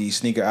Kicks, these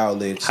sneaker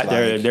outlets,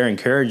 they're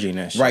encouraging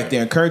that shit. Right,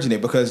 they're encouraging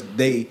it because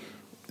they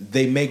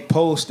make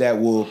posts that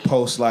will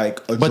post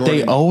like a But Jordan.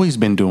 they always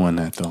been doing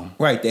that though.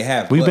 Right, they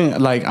have.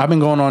 I've been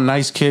going on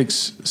Nice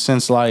Kicks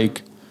since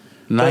like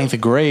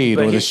ninth grade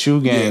or the shoe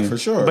game. Yeah, for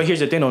sure. But here's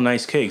the thing on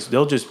Nice Kicks.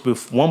 They'll just,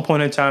 one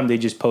point in time, they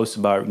just post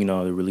about, the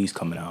release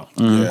coming out.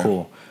 Yeah.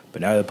 Cool.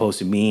 But now they're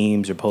posting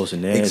memes, they're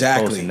posting this,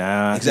 posting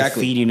that.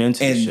 Exactly. They're feeding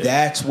into and this shit.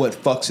 That's what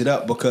fucks it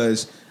up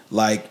because,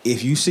 like,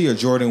 if you see a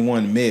Jordan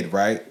 1 mid,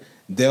 right,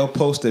 they'll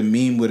post a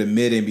meme with a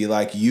mid and be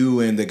like, you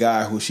and the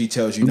guy who she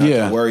tells you not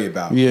to worry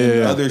about. Yeah. And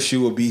the other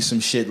shoe will be some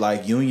shit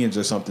like Unions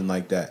or something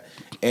like that.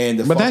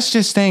 But that's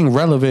just staying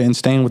relevant and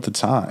staying with the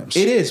times.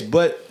 It is,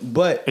 but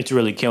it's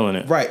really killing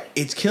it. Right.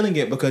 It's killing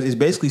it because it's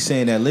basically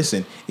saying that,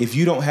 listen, if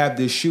you don't have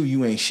this shoe,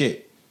 you ain't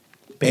shit.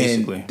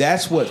 Basically. And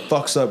that's what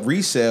fucks up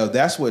resale.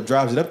 That's what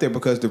drives it up there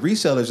because the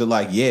resellers are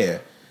like, yeah,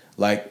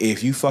 like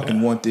if you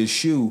fucking want this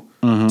shoe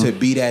to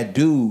be that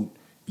dude,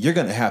 you're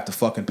going to have to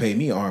fucking pay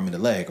me arm and a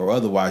leg or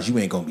otherwise you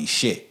ain't going to be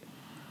shit.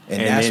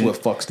 And that's what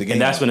fucks the game.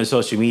 And that's when the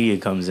social media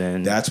comes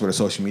in. That's where the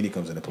social media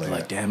comes into play.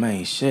 Like, damn, I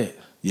ain't shit.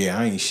 Yeah,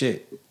 I ain't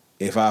shit.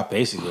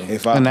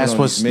 That's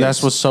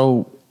what's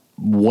so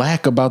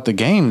whack about the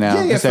game now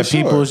is that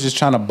people is just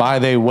trying to buy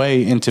their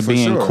way into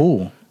being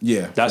cool.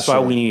 Yeah, that's why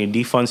we need to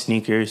defund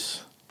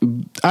sneakers.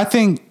 I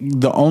think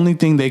the only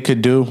thing they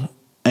could do,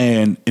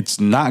 and it's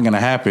not going to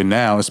happen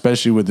now,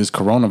 especially with this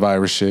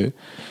coronavirus shit,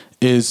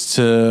 is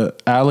to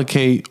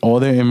allocate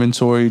all their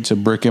inventory to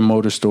brick and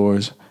mortar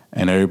stores.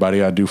 And everybody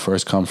gotta do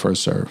first come,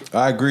 first serve.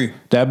 I agree.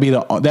 That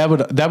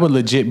would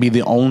legit be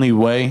the only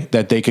way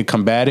that they could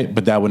combat it,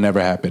 but that would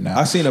never happen now.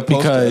 I seen a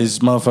post because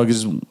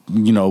motherfuckers,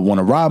 want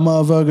to rob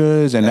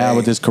motherfuckers, and now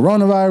with this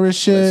coronavirus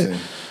shit.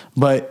 Listen.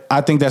 But I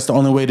think that's the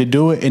only way to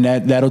do it, and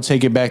that'll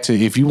take it back to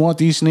if you want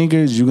these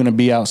sneakers, you're gonna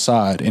be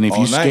outside, and if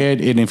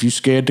you're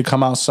scared to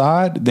come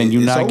outside, then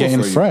you're not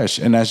getting fresh,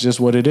 and that's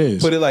just what it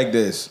is. Put it like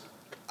this: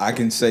 I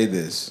can say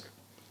this.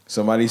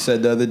 Somebody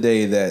said the other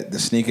day that the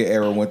sneaker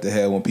era went to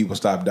hell when people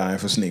stopped dying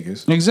for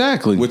sneakers.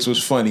 Exactly. Which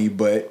was funny,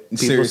 but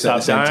serious at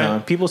the same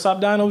time. People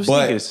stopped dying over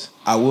sneakers.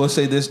 I will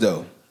say this,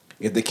 though.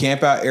 If the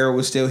Campout Era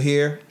was still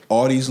here,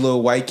 all these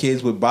little white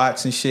kids with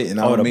bots and shit, and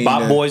the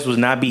bot boys was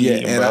not be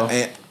eating, bro.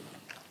 And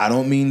I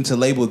don't mean to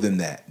label them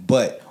that,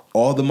 but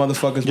all the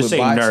motherfuckers just with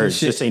bots nerds. and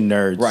shit. Just say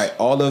nerds. Right.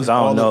 All of I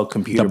don't know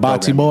computer. The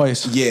botsy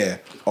boys. Yeah.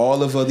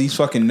 All of these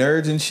fucking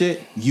nerds and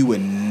shit, you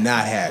would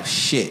not have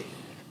shit.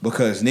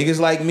 Because niggas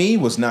like me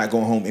was not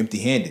going home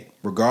empty-handed,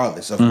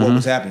 regardless of what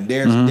was happening.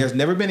 There's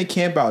never been a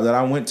camp out that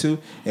I went to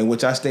in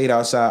which I stayed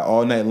outside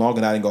all night long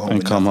and I didn't go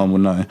home. Home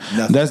with nothing.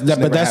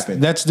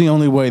 That's the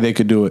only way they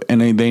could do it, and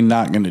they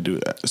not going to do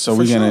that. So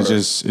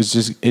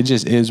it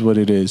just is what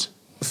it is.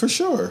 For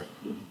sure.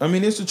 I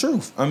mean, it's the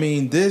truth. I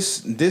mean,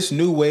 this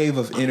new wave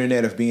of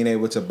internet of being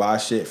able to buy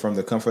shit from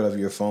the comfort of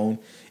your phone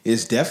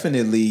is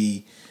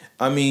definitely.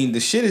 I mean, the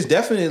shit is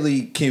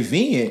definitely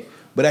convenient.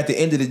 But at the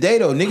end of the day,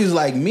 though, niggas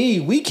like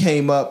me, we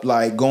came up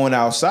like going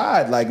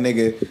outside. Like,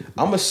 nigga,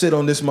 I'm going to sit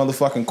on this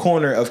motherfucking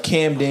corner of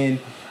Camden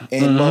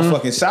and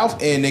motherfucking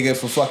South End, nigga,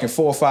 for fucking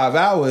 4 or 5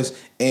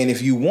 hours. And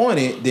if you want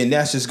it, then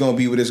that's just going to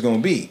be what it's going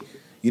to be.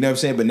 You know what I'm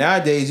saying? But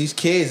nowadays, these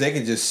kids, they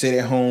can just sit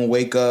at home,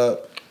 wake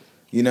up,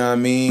 you know what I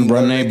mean?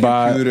 Run their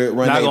computer,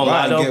 not gonna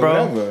lie, though,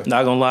 bro. Whatever.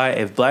 Not gonna lie.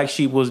 If Black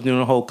Sheep was doing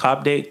a whole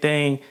cop date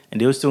thing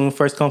and they was doing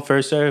first come,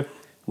 first serve,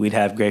 we'd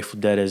have Grateful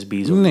Dead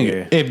SBs over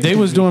here. If they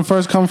was doing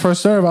first come,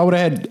 first serve, I would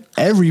have had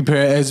every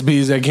pair of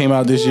SBs that came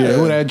out this year.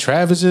 I would have had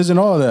Travis's and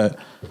all that.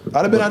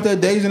 I'd have been out there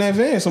days in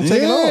advance. I'm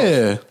taking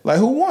off. Like,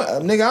 who want?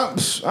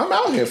 Nigga, I'm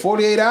out here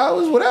 48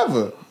 hours,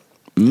 whatever.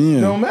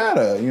 No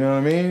matter, you know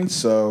what I mean?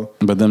 So,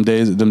 but them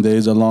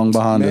days are long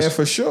behind us. Man,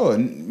 for sure.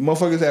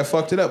 Motherfuckers that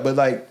fucked it up. But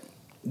like,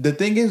 the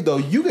thing is though,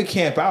 you can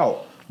camp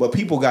out, but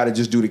people got to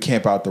just do the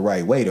camp out the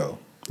right way though.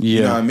 Yeah.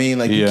 You know what I mean?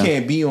 Like, you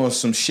can't be on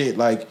some shit.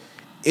 Like,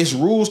 it's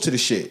rules to the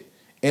shit.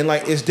 And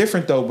like, it's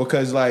different though,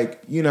 because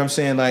like, you know what I'm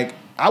saying? Like,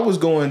 I was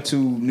going to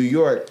New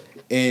York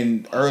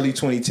in early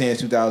 2010,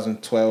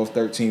 2012,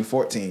 13,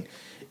 14.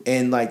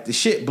 And like, the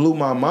shit blew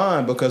my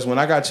mind because when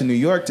I got to New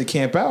York to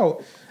camp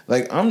out,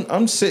 like,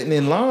 I'm sitting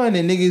in line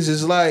and niggas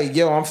is like,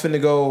 yo, I'm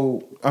finna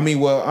go. I mean,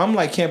 well, I'm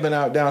like camping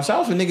out down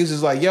south and niggas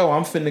is like, yo,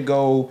 I'm finna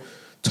go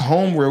to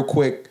home real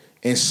quick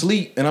and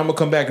sleep and I'm gonna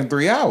come back in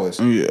 3 hours.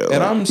 Yeah, and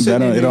like, I'm sitting in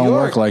New York. It don't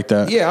work like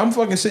that. Yeah, I'm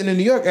fucking sitting in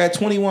New York at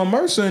 21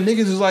 Mercer and niggas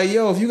is like,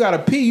 yo, if you gotta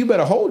pee, you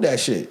better hold that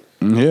shit.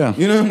 Yeah.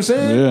 You know what I'm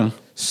saying? Yeah.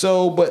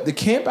 So, but the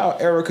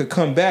Campout Era could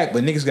come back,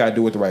 but niggas gotta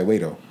do it the right way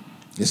though.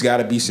 It's got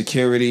to be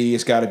security.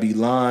 It's got to be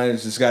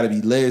lines. It's got to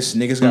be lists.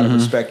 Niggas got to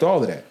respect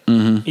all of that.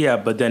 Yeah,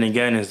 but then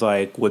again, it's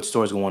like, what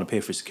stores gonna want to pay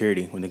for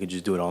security when they could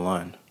just do it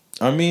online?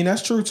 I mean,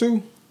 that's true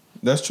too.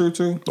 That's true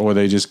too. Or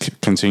they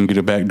just continue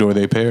to backdoor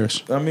their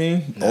pairs. I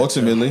mean,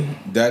 ultimately,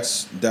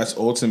 that's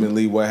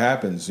ultimately what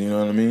happens. You know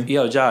what I mean?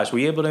 Yo, Josh, were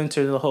you able to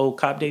enter the whole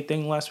cop date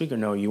thing last week, or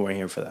no? You weren't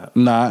here for that.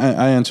 Nah,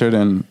 I entered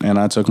and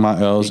I took my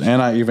L's,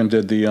 and I even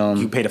did the.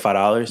 You paid the $5.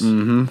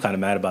 Mm-hmm. Kind of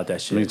mad about that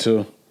shit. Me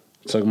too.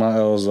 Took my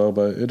L's though,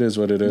 but it is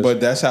what it is.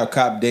 But that's how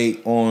cop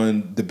date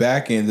on the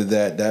back end of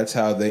that. That's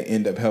how they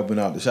end up helping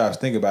out the shops.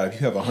 Think about it.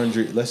 If you have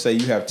 100, let's say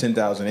you have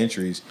 10,000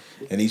 entries,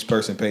 and each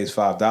person pays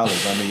 $5.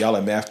 I mean, y'all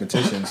are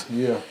mathematicians.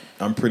 Yeah,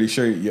 I'm pretty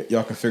sure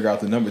y'all can figure out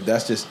the number.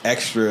 That's just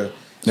extra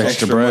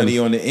money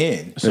on the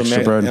end. So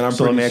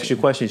let me ask you a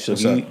question. So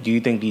do you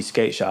think these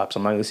skate shops?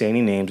 I'm not gonna say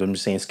any names. I'm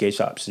just saying skate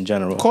shops in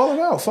general. Call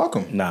them out. Fuck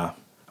them. Nah,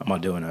 I'm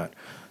not doing that.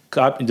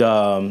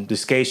 The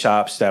skate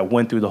shops that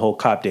went through the whole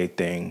cop date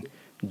thing.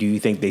 Do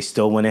you think they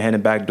still went ahead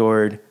and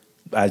backdoored,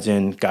 as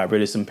in got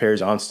rid of some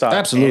pairs on stock?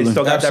 Absolutely. And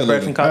still got that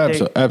bread from cop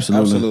date?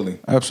 Absolutely.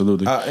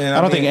 I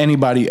don't think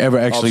anybody ever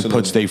actually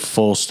puts their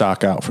full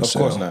stock out for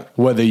sale. Of course not.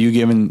 Whether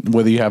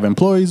you have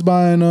employees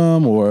buying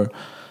them or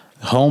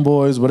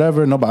homeboys,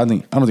 whatever.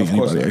 Nobody. I don't think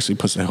anybody actually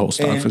puts their whole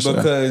stock for sale.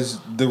 Because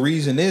the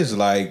reason is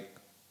like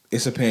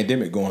it's a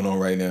pandemic going on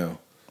right now.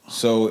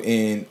 So,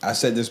 I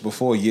said this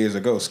before years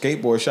ago,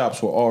 skateboard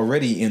shops were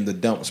already in the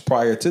dumps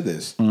prior to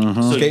this. Mm-hmm.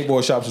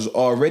 Skateboard shops was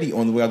already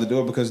on the way out the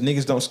door because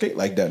niggas don't skate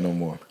like that no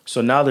more.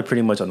 So now they're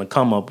pretty much on the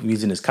come up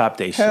using this cop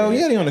day shit. Hell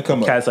yeah, they on the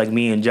come up. Cats like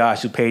me and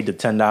Josh who paid the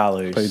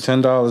 $10. Paid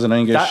 $10 and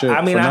ain't get shit.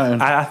 I mean,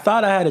 I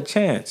thought I had a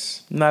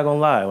chance. I'm not gonna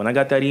lie. When I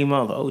got that email,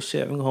 I was like, oh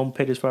shit, I'm gonna go home and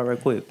pay this part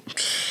right quick.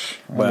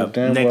 But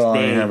next day,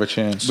 I didn't have a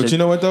chance. But you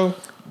know what though?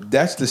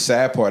 That's the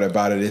sad part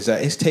about it is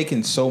that it's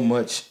taken so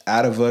much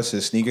out of us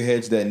as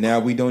sneakerheads that now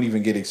we don't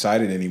even get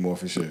excited anymore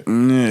for shit.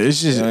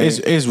 It's just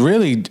it's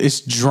really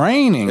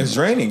draining. It's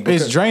draining.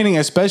 It's draining,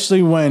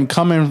 especially when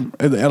coming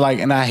like,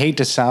 and I hate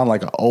to sound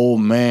like an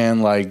old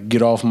man, like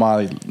get off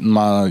my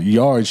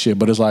yard shit,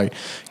 but it's like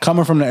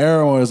coming from the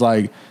era where it's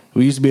like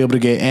we used to be able to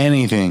get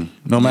anything,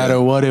 no matter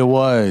what it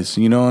was.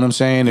 You know what I'm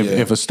saying?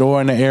 If a store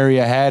in the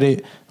area had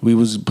it, we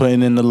was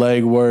putting in the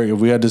legwork. If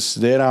we had to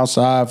sit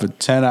outside for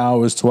 10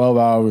 hours, 12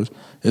 hours,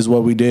 is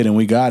what we did, and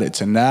we got it.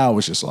 To now,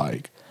 it's just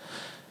like,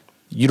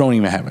 you don't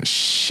even have a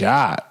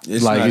shot.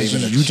 It's like,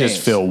 you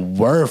just feel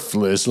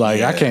worthless.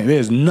 Like, I can't,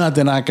 there's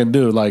nothing I can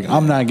do. Like,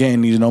 I'm not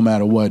getting these no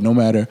matter what. No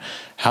matter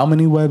how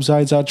many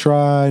websites I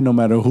try, no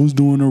matter who's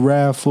doing a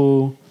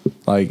raffle.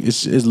 Like,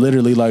 it's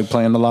literally like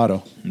playing the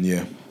lotto.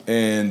 Yeah.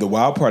 And the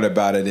wild part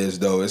about it is,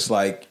 though, it's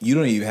like you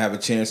don't even have a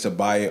chance to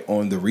buy it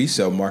on the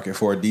resale market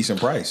for a decent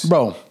price.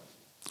 Bro,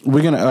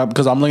 we're going to,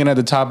 because I'm looking at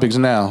the topics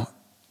now.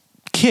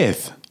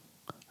 Kith.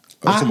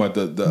 Talking about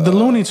the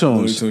Looney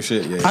Tunes. Looney Tunes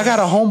shit, yeah. I got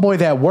a homeboy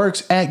that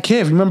works at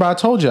Kith. Remember I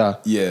told y'all?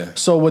 Yeah.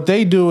 So what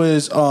they do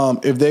is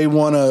if they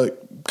want to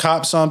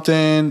cop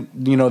something,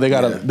 you know, they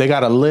got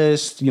a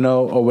list, you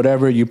know, or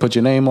whatever. You put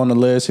your name on the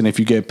list, and if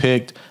you get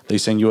picked, they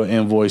send you an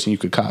invoice and you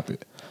could cop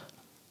it.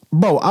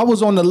 Bro, I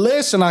was on the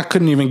list and I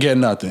couldn't even get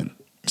nothing.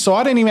 So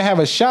I didn't even have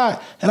a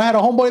shot, and I had a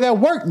homeboy that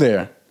worked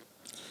there.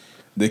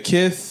 The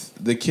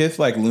Kith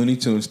like Looney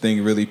Tunes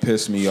thing really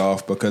pissed me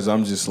off because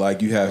I'm just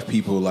like, you have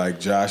people like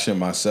Josh and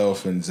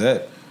myself and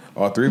Zet,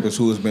 all three of us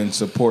who has been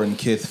supporting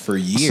Kith for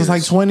years. Since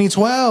like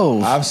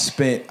 2012. I've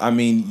spent,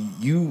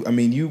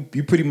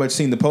 you pretty much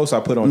seen the post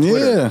I put on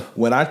Twitter. Yeah.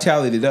 When I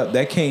tallied it up,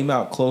 that came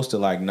out close to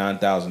like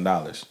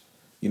 $9,000.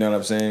 You know what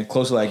I'm saying?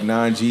 Close to like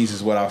 9 G's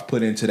is what I've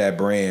put into that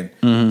brand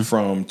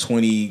from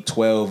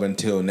 2012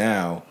 until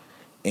now.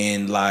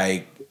 And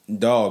like,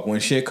 dog,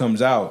 when shit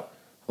comes out,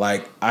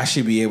 like I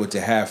should be able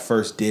to have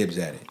first dibs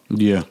at it.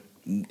 Yeah.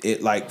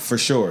 It like for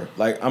sure.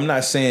 Like I'm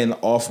not saying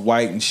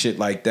Off-White and shit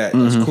like that.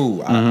 That's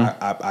cool.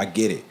 I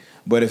get it.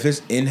 But if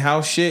it's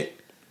in-house shit,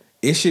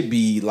 it should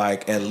be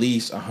like at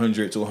least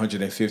 100 to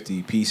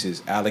 150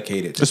 pieces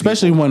allocated to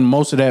especially people. When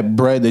most of that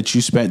bread that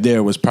you spent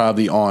there was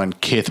probably on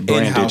Kith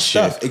branded in-house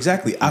shit. Stuff.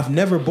 Exactly. I've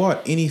never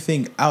bought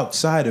anything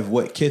outside of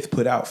what Kith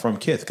put out from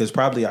Kith because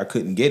probably I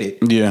couldn't get it.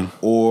 Yeah.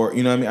 Or,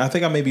 you know what I mean? I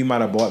think I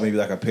might have bought maybe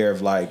like a pair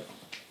of like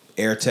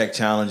Air Tech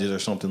challenges or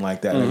something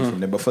like that. From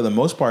there. But for the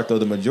most part, though,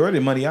 the majority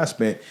of the money I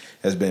spent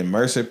has been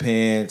Mercer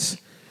pants,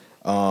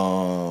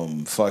 the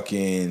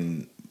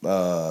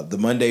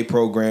Monday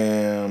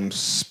program,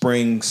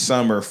 spring,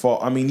 summer, fall.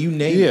 I mean, you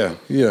name it.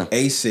 Yeah.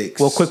 Asics.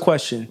 Well, quick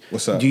question.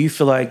 What's up? Do you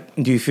feel like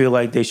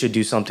they should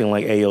do something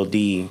like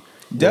AOD?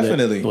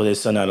 Definitely. Will they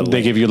send out a link?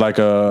 They give you like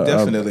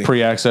a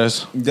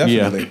pre-access?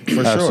 Definitely. Yeah,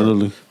 for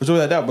absolutely. Sure. For sure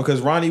that doubt,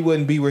 because Ronnie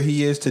wouldn't be where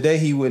he is today.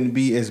 He wouldn't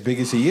be as big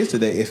as he is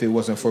today if it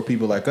wasn't for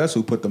people like us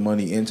who put the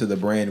money into the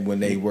brand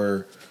when they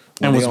were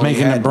and was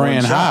making the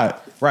brand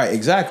hot. Right,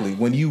 exactly.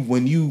 When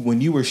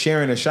you were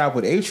sharing a shop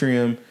with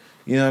Atrium,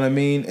 you know what I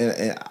mean?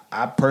 And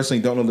I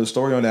personally don't know the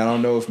story on that. I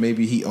don't know if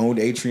maybe he owned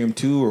Atrium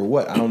too or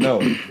what. I don't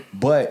know.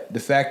 But the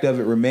fact of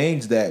it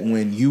remains that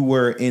when you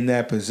were in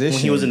that position,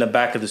 when he was in the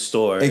back of the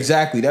store,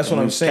 exactly. That's what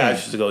I'm saying. Guys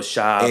used to go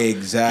shop.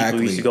 Exactly.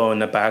 People used to go in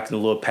the back of the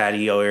little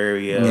patio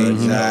area.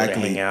 Exactly.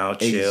 To hang out,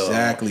 chill.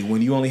 Exactly.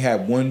 When you only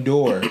had one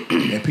door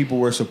and people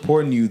were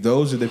supporting you,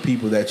 those are the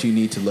people that you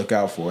need to look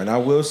out for. And I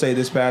will say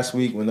this past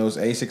week when those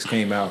Asics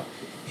came out,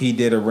 he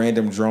did a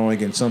random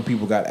drawing and some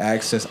people got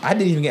access. I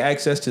didn't even get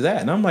access to that.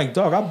 And I'm like,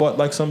 dog, I bought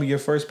like some of your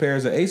first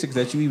pairs of Asics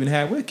that you even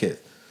had with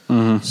Kith.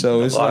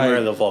 So it's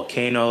like the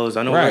volcanoes.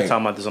 I know we were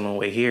talking about this on the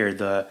way here.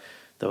 The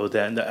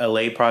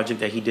LA project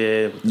that he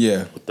did.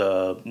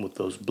 With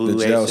those blue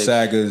the gel Asics.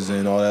 sagas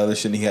and all that other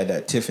shit. And he had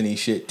that Tiffany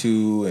shit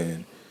too.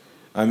 And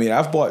I mean,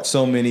 I've bought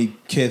so many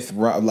Kith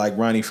like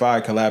Ronnie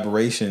Five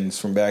collaborations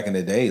from back in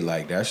the day.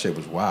 Like that shit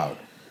was wild.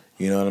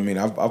 You know what I mean?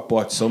 I've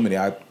bought so many.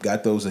 I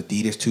got those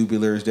Adidas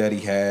tubulars that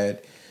he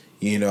had.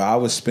 You know, I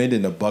was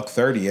spending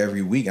 $130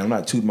 every week. I'm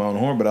not tooting my own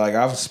horn, but like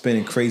I was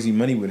spending crazy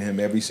money with him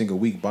every single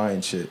week buying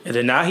shit. And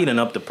then now he done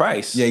up the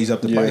price. Yeah, he's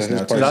up the price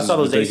now. Because I saw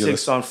those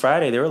Asics on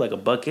Friday. They were like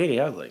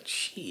 $180. I was like,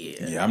 shit.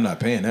 Yeah, I'm not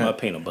paying that. I'm not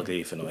paying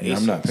 $180 for no Asics. Yeah,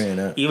 I'm not paying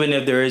that. Even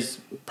if there is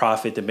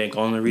profit to make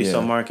on the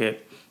resale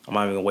market, I'm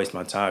not even gonna waste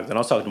my time. And I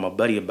was talking to my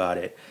buddy about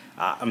it.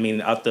 I mean,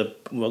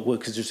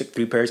 because there's like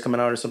 3 pairs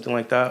coming out or something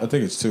like that. I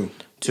think it's 2.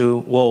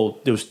 2. Well,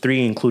 there was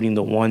 3, including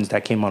the ones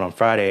that came out on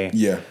Friday.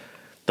 Yeah.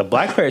 The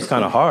black pair is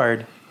kind of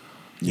hard.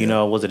 You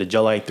know, was it a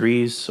Gelite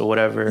 3s or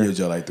whatever? Yeah,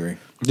 Gelite 3.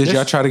 Did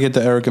y'all try to get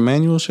the Eric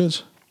Emanuel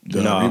shits? The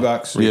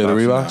Reeboks? Yeah, the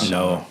Reeboks?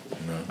 No.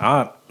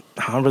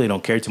 I really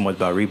don't care too much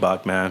about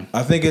Reebok, man.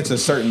 I think it's a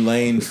certain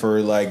lane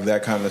for like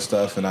that kind of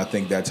stuff, and I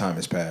think that time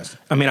has passed.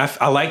 I mean,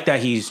 I like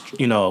that he's,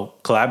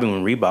 collabing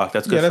with Reebok.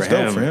 That's good for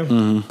him. Dope for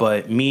him.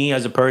 But me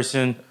as a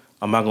person,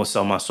 I'm not gonna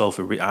sell my soul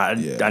for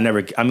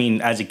I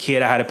mean, as a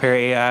kid, I had a pair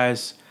of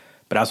AIs,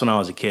 but that's when I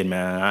was a kid,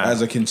 man.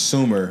 As a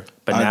consumer,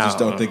 but I now, just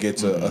don't think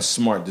it's a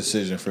smart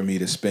decision for me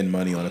to spend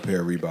money on a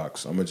pair of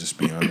Reeboks. I'm gonna just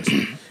be honest.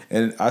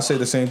 And I say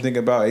the same thing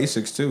about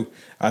Asics too.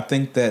 I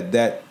think that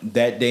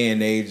day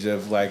and age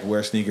of like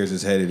where sneakers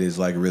is headed is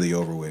like really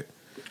over with.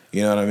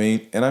 You know what I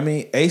mean? And I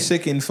mean,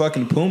 ASIC and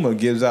fucking Puma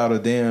gives out a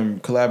damn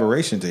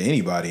collaboration to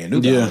anybody, and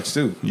New Balance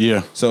too.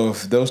 Yeah. So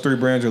if those 3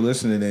 brands are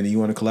listening and you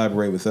want to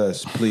collaborate with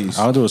us, please.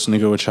 I'll do a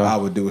sneaker with y'all. I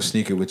would do a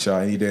sneaker with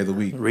y'all any day of the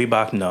week.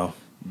 Reebok, no.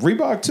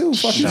 Reebok too.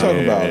 Fuck you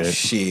talking about?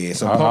 Shit.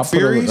 Some Pump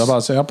Furies. I'm about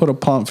to say I put a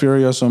Pump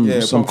Fury or some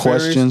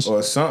questions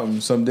or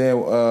something. Some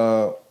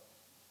damn.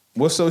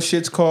 What's those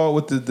shits called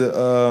with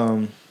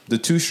the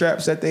 2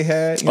 straps that they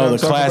had? You know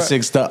the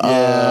classics. About? The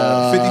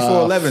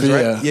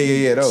 5411s, right?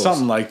 Yeah. Those.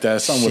 Something like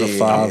that. Something with a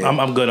 5.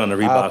 I'm good on the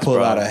Reeboks, I'll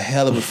pull out a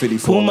hell of a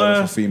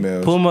 5411 for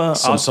females. Puma,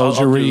 some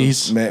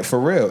soldieries. Man, for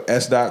real.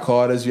 S.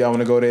 Carters, y'all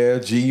want to go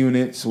there? G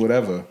Units,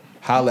 whatever.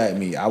 Holla at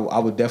me. I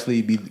would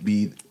definitely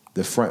be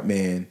the front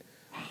man.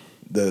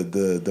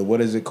 The what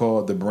is it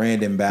called? The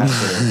brand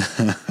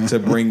ambassador to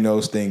bring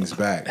those things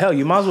back. Hell,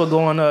 you might as well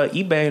go on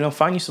eBay and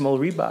find you some old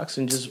Reeboks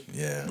and just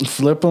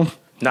flip them.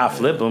 Not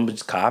flip them, but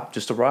just cop,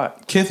 just a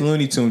rock. Kith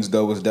Looney Tunes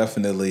though was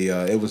definitely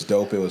it was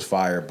dope. It was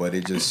fire, but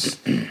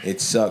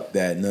it sucked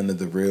that none of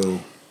the real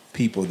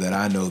people that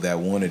I know that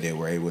wanted it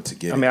were able to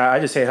get it. I mean, I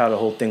just hate how the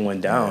whole thing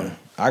went down. Yeah.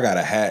 I got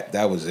a hat.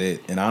 That was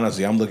it. And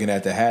honestly, I'm looking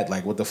at the hat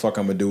like, what the fuck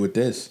I'm gonna do with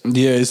this?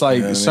 Yeah, it's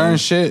like certain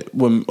shit.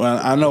 When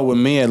I know with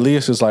me at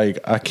least, it's like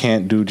I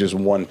can't do just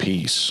one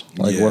piece.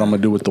 Like what I'm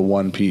gonna do with the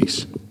one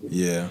piece?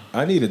 Yeah,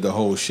 I needed the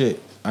whole shit.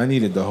 I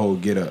needed the whole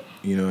get up.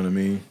 You know what I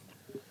mean?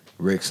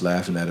 Rick's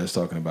laughing at us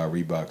talking about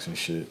Reeboks and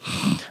shit.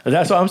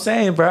 That's what I'm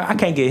saying, bro. I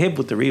can't get hit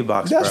with the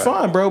Reeboks. That's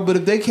fine, bro. But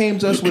if they came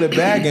to us with a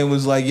bag and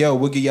was like, "Yo,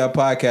 we'll give y'all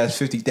podcast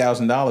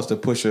 $50,000 to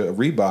push a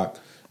Reebok,"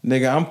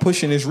 nigga, I'm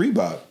pushing this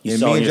Reebok, and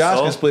me and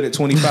Josh can split it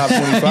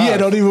 25-25. Yeah,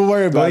 don't even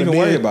worry about it. Don't even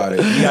worry about it.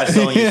 You got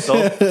selling your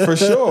soul for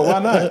sure. Why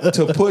not?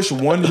 To push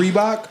one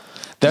Reebok.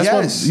 That's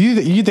what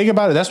you think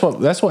about it.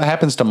 That's what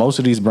happens to most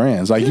of these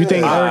brands. Like you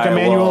think Eric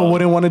Emanuel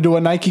wouldn't want to do a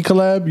Nike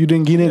collab? You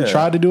didn't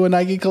try to do a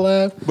Nike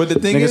collab? But the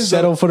thing is,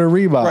 settle for the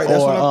Reebok. Right,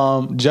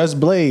 or Just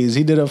Blaze,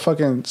 he did a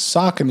fucking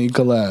Saucony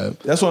collab.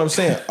 That's what I'm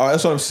saying.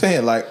 That's what I'm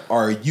saying. Like,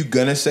 are you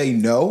gonna say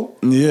no?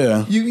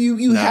 Yeah.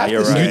 You have to.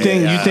 Right.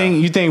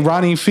 You think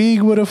Ronnie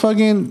Fieg would have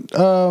fucking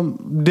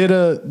did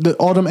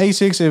all them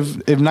Asics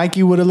if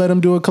Nike would have let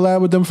him do a collab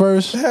with them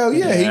first? Hell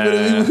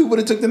yeah, he would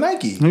have took the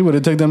Nike. He would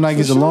have took them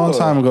Nikes a long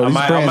time ago.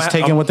 brands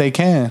taking what they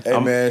can. Hey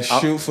man,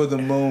 shoot for the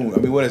moon. I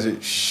mean, what is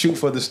it? Shoot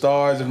for the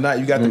stars. If not,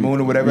 you got the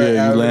moon or whatever.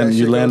 Yeah,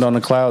 you land on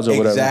the clouds or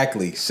whatever.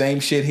 Exactly. Same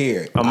shit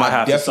here. I might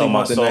have to sell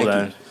my soul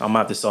then. I might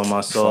have to sell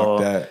my soul.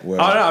 Fuck that.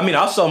 Well, I mean,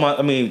 I'll sell my.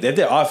 I mean, if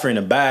they're offering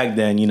a bag,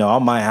 then I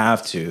might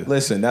have to.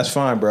 Listen, that's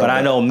fine, bro. But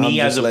I know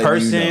me as a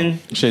person.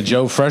 Shit,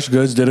 Joe Fresh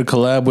Goods did a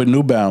collab with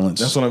New Balance.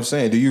 That's what I'm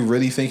saying. Do you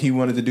really think he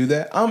wanted to do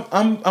that?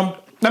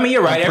 I mean,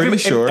 you're right.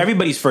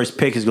 Everybody's first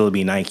pick is going to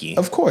be Nike.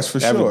 Of course, for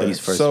sure. Everybody's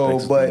first pick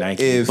is going to be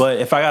Nike. But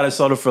if I got to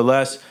settle for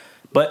less,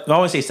 but I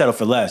won't say settle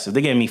for less. If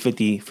they're giving me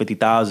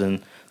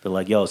 50,000, they're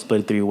like, yo,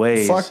 split it 3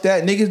 ways. Fuck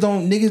that. Niggas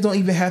don't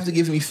even have to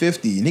give me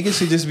 50. Niggas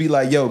should just be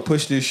like, yo,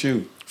 push this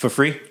shoe. For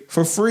free?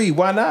 For free.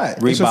 Why not?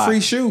 Reebok. It's a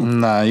free shoe.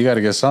 Nah, you got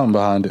to get something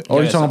behind it.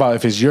 Or you talking about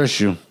if it's your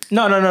shoe?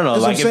 No.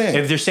 That's like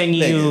if they're sending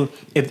you,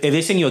 if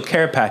they send you a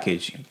care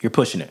package, you're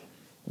pushing it.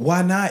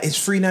 Why not?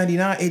 It's free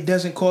 99. It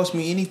doesn't cost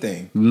me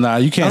anything. Nah,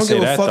 you can't say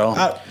that though.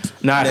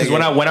 Nah, because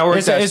when I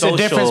worked at social,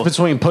 it's a difference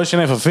between pushing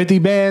it for 50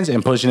 bands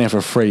and pushing it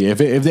for free.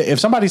 If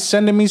somebody's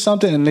sending me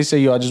something and they say,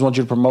 yo, I just want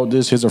you to promote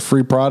this, here's a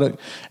free product,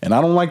 and I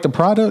don't like the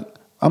product,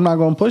 I'm not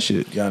gonna push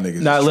it. Y'all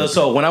niggas. Nah,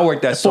 so when I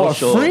worked at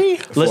social, free?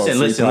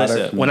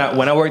 Listen. When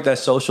I worked at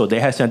social, they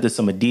had sent us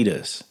some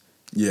Adidas.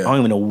 Yeah. I don't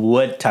even know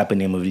what type of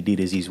name of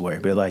Adidas these were,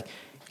 but like,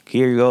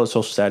 here you go,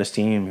 social status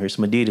team. Here's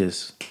some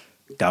Adidas.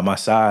 Got my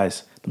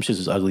size. Them shits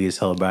was ugly as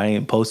hell, bro. I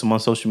didn't post them on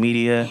social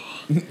media.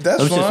 That's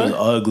them fine. shits was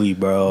ugly,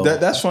 bro.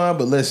 That's fine,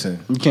 but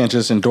listen. You can't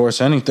just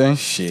endorse anything.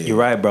 Shit. You're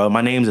right, bro.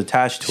 My name's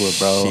attached to it,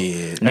 bro.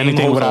 Shit.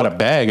 Anything without a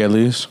bag, at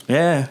least.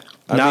 Yeah.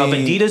 If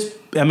Adidas,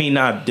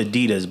 not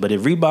Adidas, but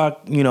if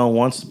Reebok,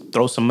 wants to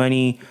throw some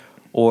money,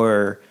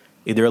 or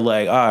if they're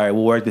like, all right,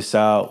 we'll work this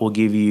out. We'll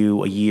give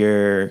you a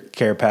year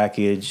care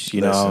package,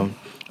 know.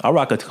 I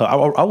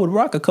would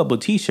rock a couple of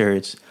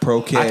T-shirts.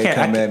 ProCat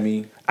come at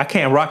me. I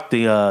can't rock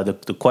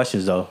the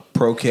questions though.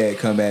 ProCat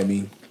come at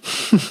me.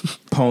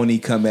 Pony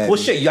come at me.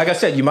 Well, shit. Like I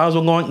said, you might as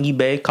well go on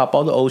eBay, cop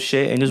all the old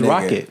shit, and just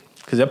rock it.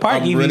 Because they're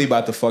probably I'm really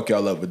about to fuck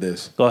y'all up with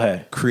this. Go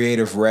ahead.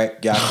 Creative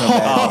Rec, y'all come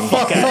at me.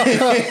 Fuck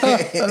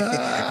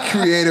out.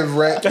 Creative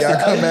Rec, y'all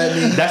come at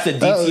me. That's the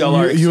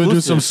DTLR. You would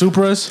do some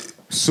Supras?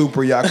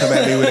 Super, y'all come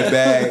at me with a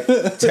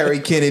bag. Terry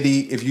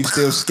Kennedy, if you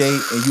still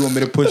skate and you want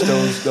me to push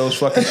those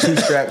fucking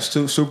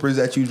two Supers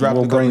that you dropped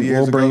a couple years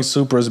ago. We'll bring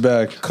Supras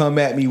back. Come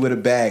at me with a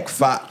bag.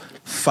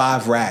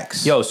 Five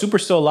racks. Yo,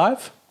 Super's still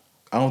alive?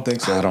 I don't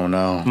think so. I don't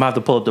know. I'm gonna have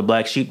to pull up the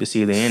black sheep to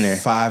see if they're in there.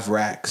 5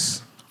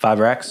 racks. 5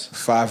 racks?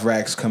 5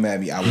 racks come at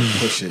me. I will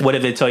push it. What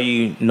if they tell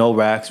you no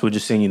racks? We'll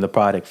just send you the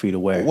product for you to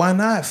wear. Why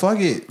not? Fuck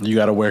it. You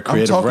got to wear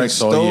Creative Rex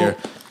all year.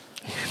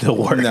 The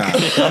work. Nah,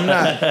 I'm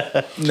not.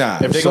 Nah.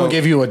 If they're gonna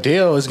give you a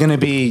deal, it's gonna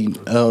be,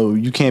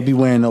 you can't be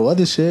wearing no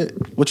other shit.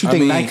 What you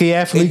think? Nike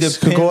athletes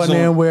could go in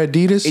there and wear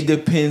Adidas? It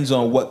depends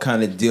on what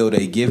kind of deal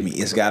they give me.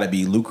 It's got to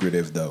be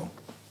lucrative though.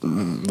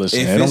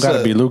 Listen, it don't got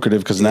to be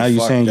lucrative because now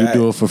you're saying you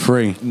do it for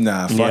free.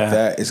 Nah, fuck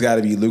that. It's got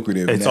to be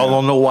lucrative. It's all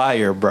on the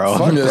wire, bro.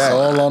 Fuck that.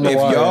 All on the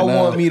wire. If y'all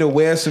want me to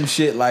wear some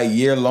shit like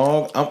year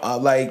long, I'm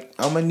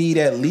gonna need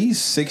at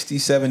least 60,000,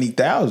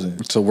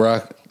 70,000 to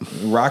rock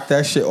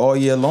that shit all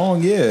year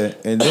long. Yeah,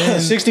 and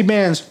then 60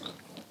 bands.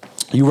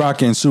 You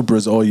rocking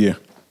Supras all year.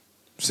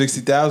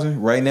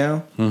 60,000 right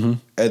now. Mm-hmm.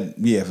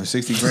 For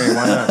 60 grand,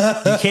 why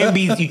not? You can't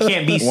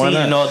be seen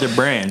in no other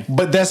brand.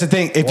 But that's the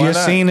thing. If you're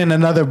seen in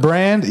another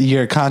brand,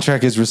 your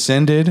contract is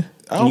rescinded. You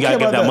gotta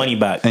get that money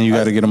back, and you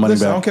gotta get the money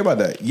back. I don't care about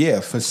that. Yeah,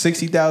 for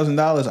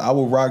 $60,000, I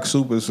will rock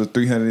Supers for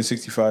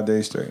 365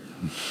 days straight.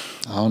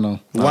 I don't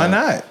know. Why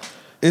not?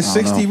 It's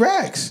 60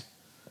 racks.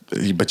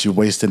 But you're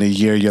wasting a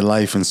year of your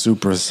life in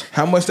Supras.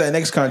 How much that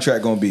next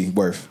contract gonna be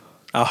worth?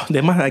 Oh,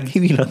 they might not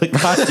give you another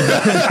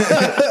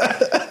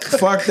contract.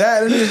 Fuck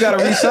that. They just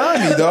gotta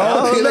re-sign me,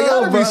 dog. They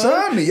gotta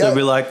re-sign me. They'll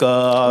be like,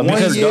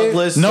 because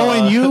Douglas,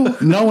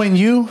 knowing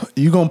you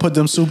gonna put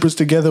them Supers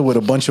together with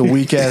a bunch of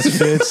weak ass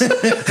fits.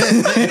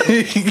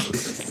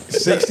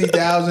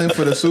 60,000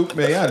 for the soup,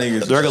 man. Y'all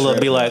niggas. They're gonna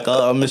be like,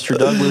 Mr.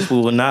 Douglas, we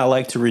would not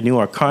like to renew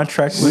our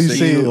contract with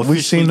you.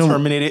 We've seen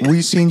terminated.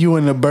 We've seen you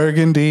in the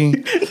burgundy,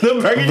 the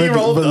burgundy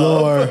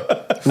velour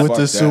with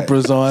the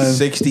Supers on.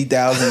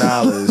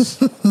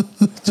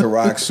 $60,000 to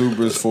rock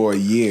Supers for a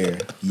year.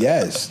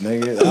 Yes,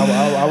 nigga.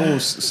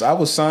 I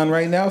will sign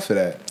right now for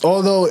that.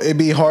 Although it'd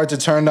be hard to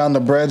turn down the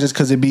bread just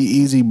because it'd be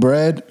easy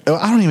bread.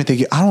 I don't even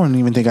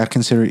think I'd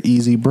consider it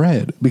easy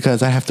bread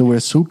because I have to wear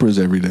Supers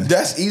every day.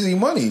 That's easy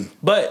money.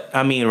 But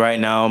I mean, right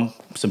now,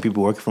 some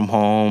people working from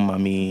home. I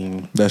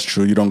mean, that's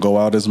true. You don't go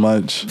out as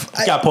much.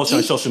 You got posted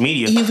on social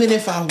media. Even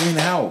if I went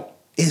out,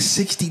 it's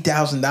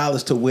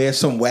 $60,000 to wear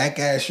some whack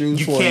ass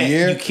shoes for a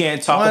year. You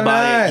can't talk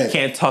about it. You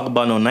can't talk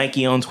about no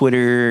Nike on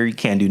Twitter. You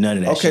can't do none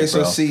of that. Okay, shit,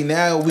 so bro. see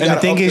now we. And the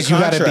thing is, you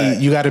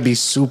gotta be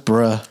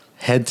Supra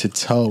head to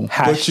toe.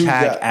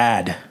 Hashtag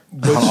ad.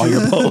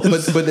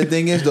 But the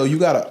thing is though, you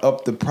gotta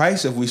up the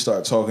price if we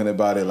start talking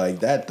about it like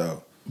that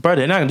though. Bro,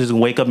 they're not gonna just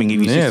wake up and give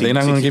you 60. Yeah, they're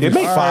not gonna give you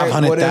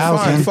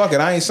 500,000. Fuck it,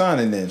 I ain't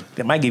signing then.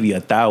 They might give you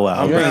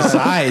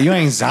 1,000. You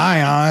ain't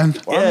Zion.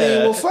 Well, I mean,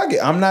 well, fuck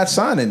it, I'm not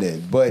signing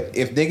it. But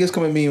if niggas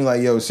come at me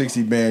like, yo,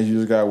 60 bands, you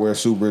just gotta wear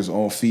Supers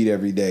on feet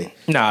every day.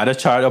 Nah,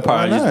 they'll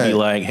probably just be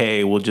like,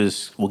 hey, we'll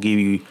give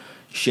you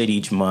shit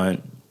each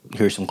month.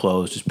 Here's some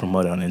clothes. Just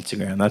promote it on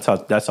Instagram. That's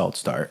how it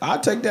starts.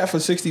 I'll take that for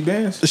 60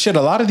 bands. Shit,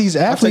 a lot of these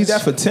athletes. I'll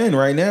take that for 10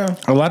 right now.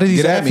 A lot of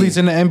these athletes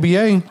in the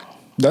NBA.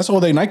 That's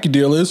all their Nike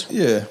deal is.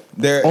 Yeah,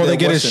 all they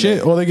get is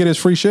shit. All they get is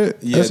free shit.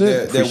 Yeah, that's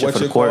it. They're what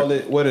you call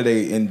it? What are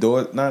they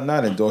endorse?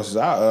 Not endorses.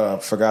 I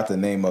forgot the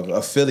name of it.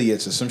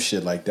 Affiliates or some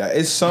shit like that.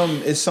 It's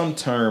some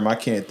term. I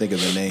can't think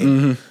of the name.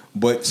 Mm-hmm.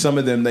 But some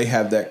of them, they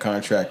have that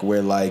contract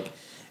where like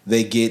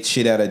they get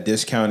shit at a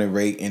discounted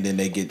rate and then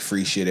they get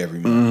free shit every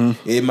month.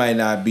 Mm-hmm. It might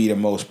not be the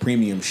most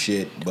premium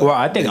shit. But well,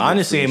 I think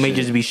honestly it may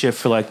just be shit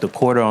for like the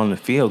quarter on the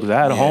field. Because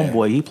I had a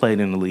homeboy. He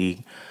played in the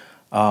league.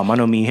 I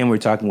know me and him were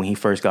talking when he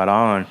first got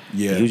on.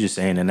 Yeah, he was just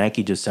saying that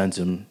Nike just sends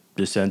him,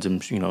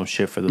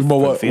 shit for the. But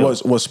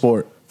what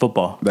sport?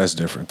 Football. That's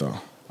different though.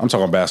 I'm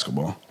talking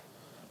basketball.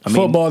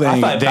 Football, they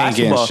ain't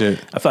getting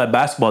shit. I feel like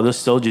basketball, they'll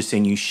still just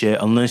send you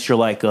shit unless you're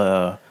like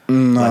a.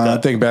 I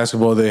think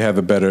basketball they've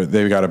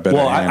got a better.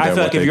 Well, I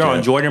feel like if you're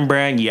on Jordan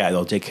brand, yeah,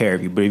 they'll take care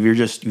of you. But if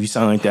you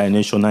sign like that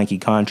initial Nike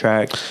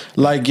contract,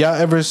 like y'all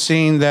ever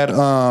seen that?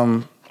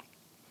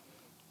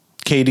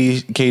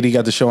 KD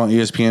got the show on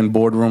ESPN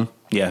Boardroom.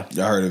 Yeah,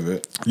 I heard of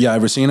it. Yeah,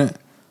 ever seen it?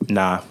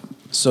 Nah.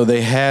 So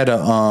they had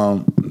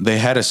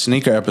a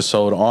sneaker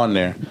episode on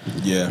there.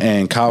 Yeah,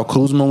 and Kyle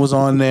Kuzma was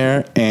on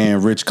there,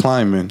 and Rich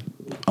Kleiman,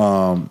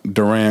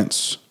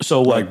 Durant's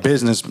like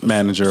business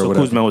manager. So or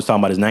whatever. Kuzma was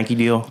talking about his Nike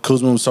deal.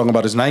 Kuzma was talking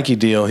about his Nike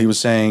deal. He was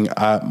saying,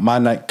 my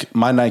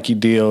Nike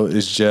deal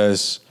is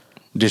just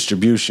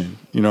distribution.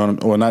 You know,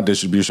 well, not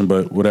distribution,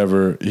 but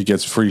whatever. He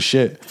gets free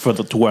shit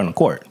to wear on the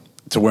court.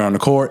 To wear on the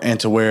court and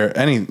to wear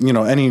any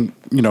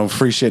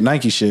free shit,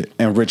 Nike shit.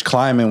 And Rich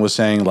Kleiman was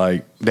saying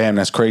like, damn,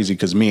 that's crazy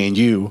because me and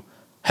you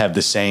have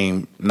the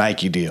same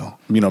Nike deal.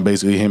 You know,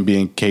 basically him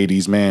being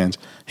KD's mans,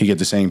 he get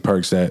the same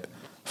perks that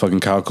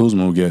fucking Kyle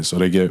Kuzma will get. So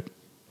they get,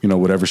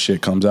 whatever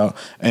shit comes out.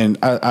 And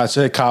I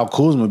said Kyle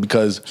Kuzma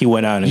because he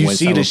went out and went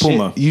with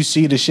Puma. You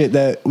see the shit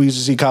that we used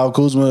to see Kyle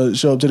Kuzma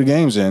show up to the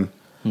games in.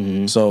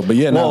 Mm-hmm. So, but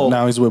yeah,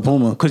 now he's with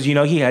Puma. Because,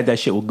 he had that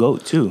shit with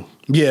GOAT too.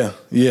 Yeah.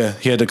 He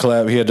had the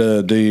collab. He had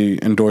the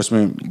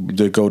endorsement,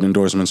 the GOAT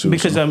endorsement too.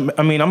 Because I'm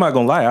not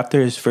gonna lie.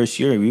 After his first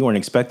year, we weren't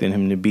expecting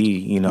him to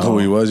be, who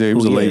he was. Yeah, he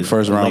was a late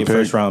first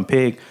round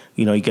pick.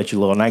 You get your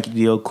little Nike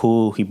deal,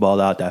 cool. He balled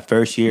out that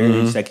first year.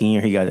 Mm-hmm. Second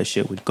year, he got that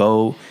shit with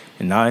GOAT,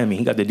 and now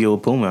he got the deal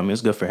with Puma.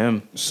 It's good for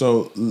him.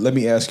 So let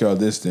me ask y'all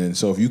this then.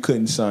 So if you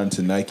couldn't sign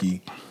to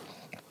Nike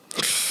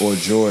or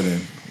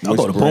Jordan, I'll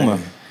go to Puma.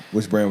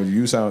 Which brand would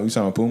you sign? You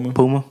sign Puma?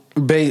 Puma.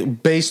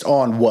 Based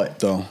on what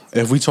though?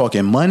 If we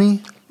talking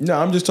money? No,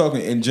 I'm just talking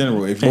in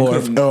general. If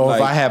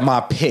I had my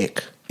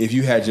pick. If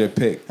you had your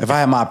pick. If I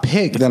had my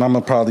pick, then I'm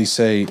gonna probably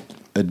say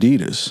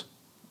Adidas.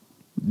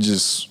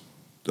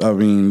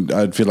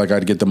 I'd feel like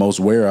I'd get the most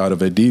wear out of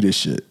Adidas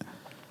shit.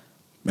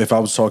 If I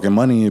was talking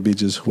money, it'd be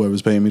just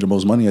whoever's paying me the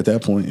most money at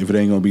that point. If it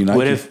ain't gonna be Nike.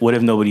 What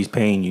if nobody's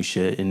paying you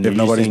shit? And if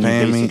nobody's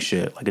paying me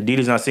shit, like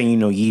Adidas not saying you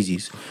no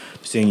Yeezys,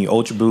 they're saying you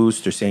Ultra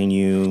Boost. They're saying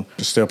you.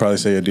 Still probably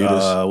say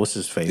Adidas. What's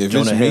his face? If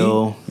Jonah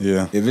Hill.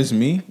 Yeah. If it's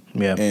me,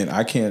 yeah, and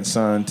I can't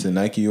sign to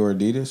Nike or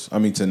Adidas. I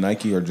mean to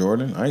Nike or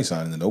Jordan. I ain't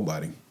signing to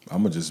nobody.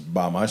 I'm gonna just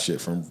buy my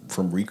shit from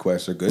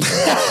Request or Good.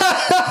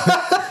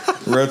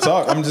 Real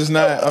talk. I'm just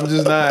not. Nah,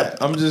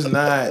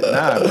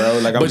 bro.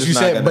 Like, but you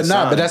said, but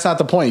but that's not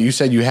the point. You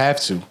said you have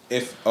to.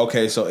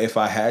 So if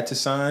I had to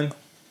sign,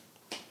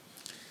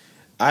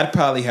 I'd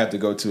probably have to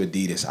go to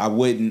Adidas. I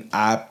wouldn't.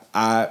 I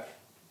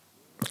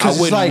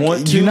wouldn't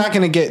want to. You're not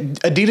gonna get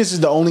Adidas is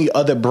the only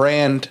other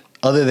brand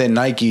other than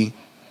Nike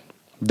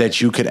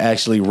that you could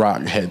actually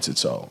rock head to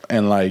toe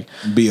and like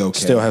be okay,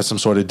 still have some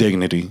sort of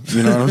dignity.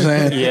 You know what I'm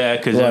saying? Yeah,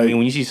 because like,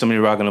 when you see somebody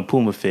rocking a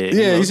Puma fit,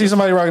 you see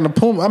somebody rocking a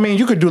Puma. I mean,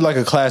 you could do like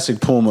a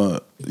classic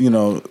Puma,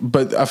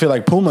 but I feel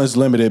like Puma is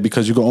limited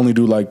because you can only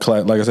do like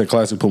I said,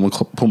 classic Puma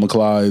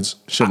Clydes,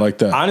 shit like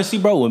that. Honestly,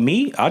 bro, with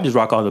me, I just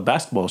rock all the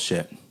basketball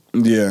shit.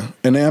 Yeah,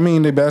 and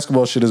the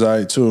basketball shit is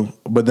alright too.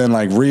 But then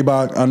like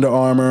Reebok, Under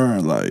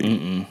Armour, like.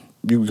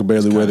 You could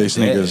barely wear their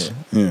sneakers.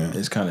 Yeah,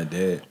 it's kind of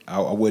dead. I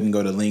wouldn't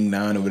go to Ling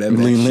 9 or whatever.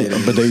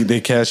 But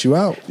they cash you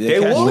out. They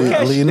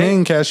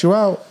will cash you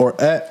out,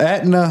 or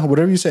Atna,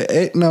 whatever you say,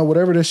 Atna,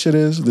 whatever this shit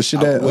is. The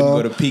shit that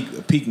wouldn't go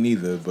to Peak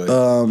neither. But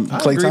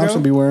Klay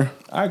Thompson be wearing.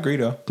 I agree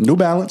though. New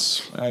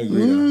Balance. I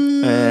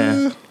agree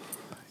though.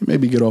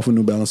 Maybe get off with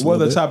New Balance.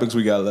 What other topics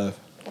we got left?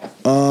 I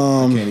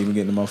can't even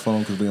get into my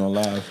phone because we on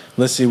live.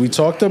 Let's see. We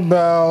talked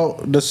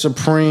about the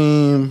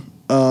Supreme.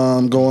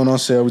 Going on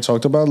sale. We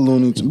talked about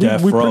Looney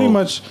Tunes. We pretty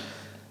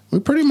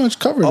much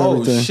covered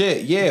everything. Oh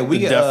shit! Yeah, we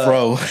Death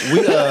Row.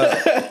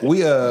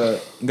 we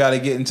got to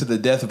get into the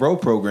Death Row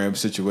program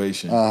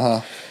situation.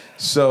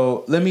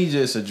 So let me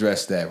just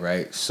address that.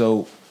 Right.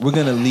 So we're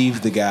gonna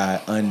leave the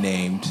guy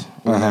unnamed.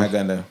 We're not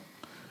gonna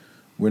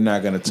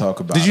talk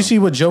about. Did you see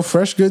what Joe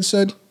Freshgood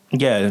said?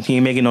 Yeah, he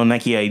ain't making no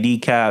Nike ID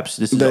caps.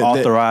 This is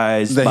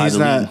authorized by the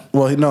league.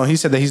 Well, no, he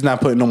said that he's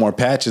not putting no more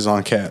patches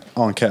on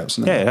caps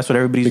now. Yeah, that's what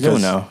everybody's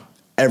doing now.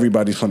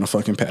 Everybody's putting a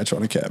fucking patch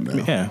on a cap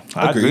now. Yeah,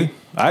 I agree.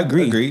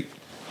 Agreed.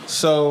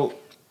 So,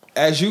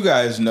 as you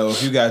guys know,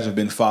 if you guys have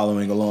been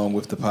following along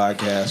with the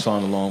podcast,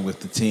 following along with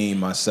the team,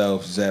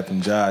 myself, Zep,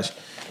 and Josh,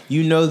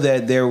 you know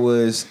that there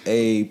was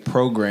a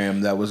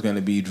program that was going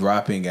to be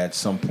dropping at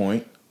some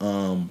point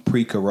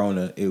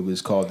pre-corona. It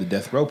was called the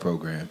Death Row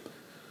Program.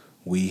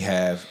 We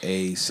have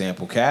a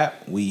sample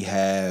cap. We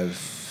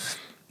have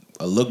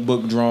a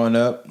lookbook drawn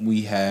up.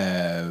 We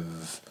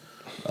have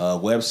a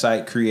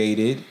website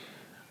created.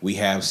 We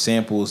have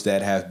samples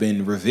that have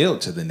been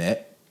revealed to the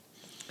net.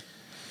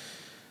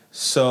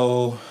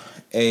 So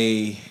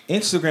a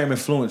Instagram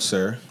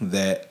influencer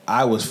that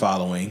I was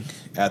following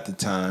at the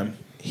time,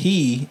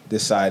 he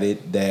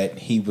decided that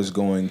he was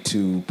going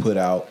to put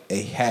out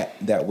a hat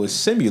that was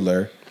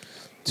similar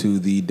to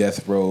the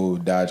Death Row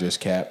Dodgers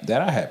cap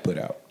that I had put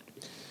out.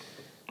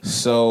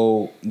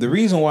 So the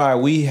reason why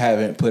we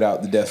haven't put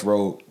out the Death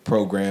Row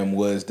program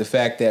was the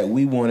fact that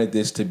we wanted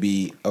this to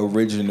be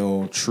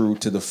original, true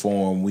to the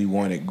form. We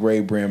wanted gray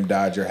brim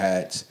Dodger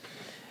hats.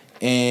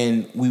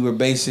 And we were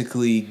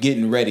basically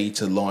getting ready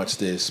to launch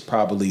this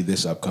probably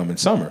this upcoming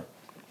summer.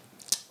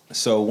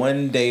 So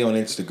one day on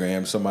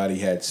Instagram, somebody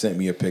had sent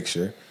me a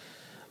picture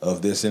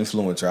of this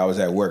influencer. I was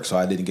at work, so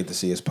I didn't get to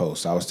see his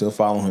post. I was still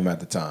following him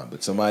at the time.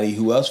 But somebody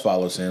who else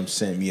follows him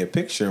sent me a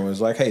picture and was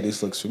like, hey,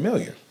 this looks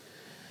familiar.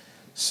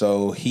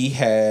 So he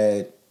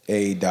had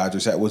a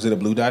Dodgers hat. Was it a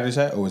blue Dodgers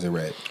hat or was it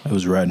red? It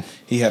was red.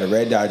 He had a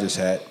red Dodgers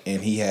hat,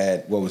 and he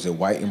had, what was it,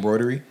 white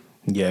embroidery?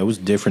 Yeah, it was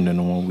different than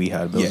the one we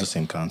had, but it was the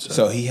same concept.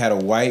 So he had a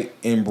white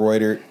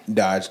embroidered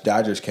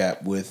Dodgers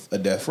cap with a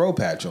Death Row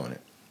patch on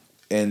it.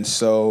 And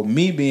so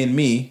me being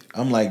me,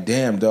 I'm like,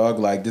 damn, dog,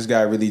 like this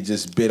guy really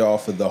just bit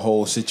off of the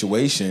whole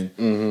situation.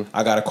 Mm-hmm.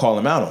 I got to call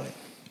him out on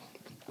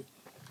it.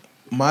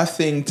 My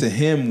thing to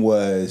him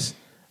was,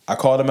 I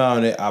called him out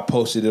on it. I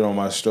posted it on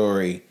my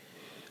story.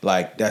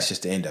 Like, that's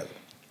just the end of it.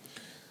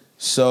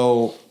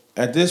 So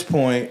at this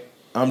point,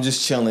 I'm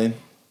just chilling,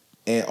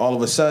 and all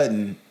of a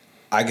sudden,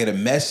 I get a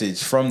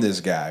message from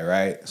this guy,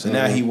 right? So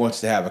now he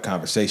wants to have a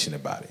conversation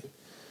about it.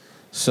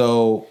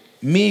 So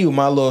me with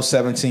my little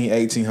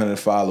 1,800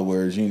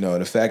 followers, you know,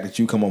 the fact that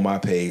you come on my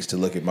page to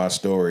look at my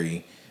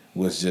story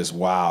was just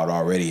wild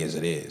already as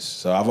it is.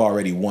 So I've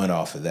already won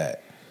off of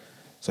that.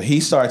 So he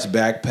starts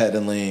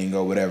backpedaling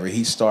or whatever.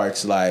 He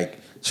starts like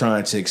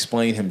trying to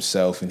explain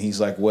himself, and he's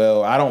like,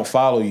 well, I don't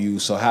follow you,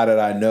 so how did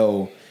I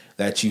know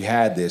that you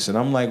had this? And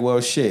I'm like,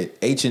 well, shit,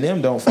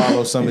 H&M don't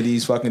follow some of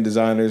these fucking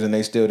designers and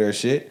they steal their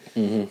shit.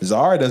 Mm-hmm.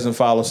 Zara doesn't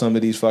follow some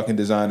of these fucking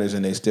designers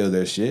and they steal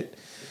their shit.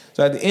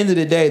 So at the end of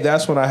the day,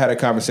 that's when I had a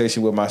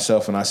conversation with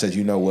myself, and I said,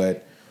 you know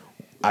what?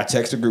 I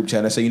text the group chat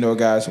and I say, you know what,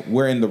 guys,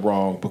 we're in the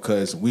wrong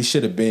because we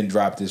should have been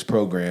dropped this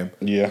program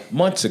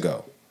months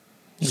ago.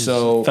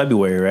 So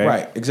February, right?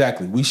 Right,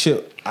 exactly. We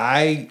should.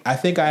 I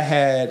think I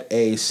had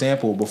a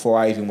sample before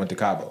I even went to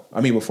Cabo.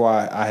 I mean, before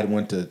I had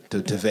went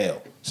to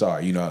Vail.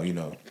 Sorry, you know,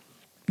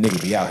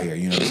 nigga be out here.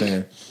 You know what I'm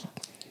saying?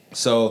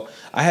 So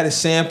I had a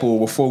sample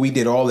before we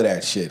did all of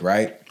that shit,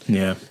 right?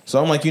 Yeah.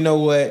 So I'm like, you know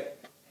what?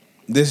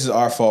 This is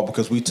our fault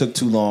because we took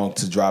too long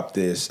to drop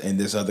this, and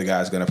this other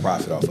guy's gonna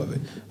profit off of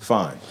it.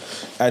 Fine.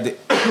 At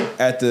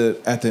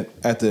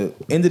the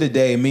end of the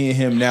day, me and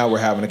him now we're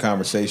having a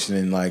conversation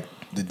in like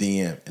the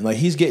DM, and like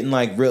he's getting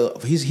like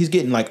he's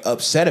getting like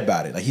upset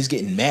about it, like he's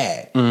getting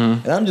mad,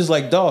 and I'm just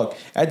like, dog.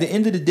 At the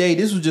end of the day,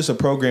 this was just a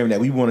program that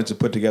we wanted to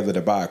put together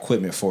to buy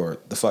equipment for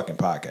the fucking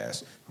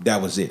podcast.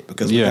 That was it,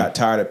 because we got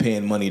tired of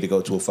paying money to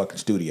go to a fucking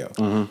studio.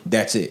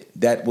 That's it.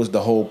 That was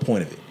the whole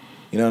point of it.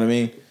 You know what I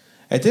mean?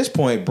 At this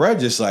point, bruh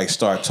just like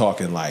start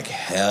talking like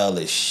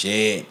hellish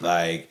shit,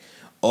 like,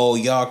 oh,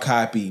 y'all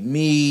copied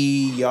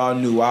me, y'all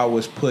knew I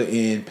was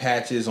putting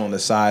patches on the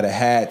side of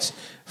hats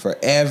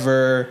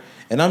forever.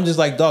 And I'm just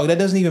like, dog, that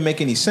doesn't even make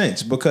any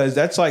sense, because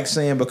that's like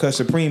saying because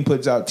Supreme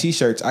puts out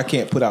T-shirts, I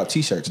can't put out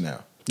T-shirts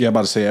now. Yeah, I'm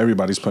about to say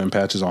everybody's putting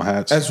patches on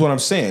hats. That's what I'm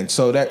saying.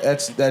 So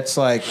that's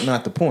like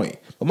not the point.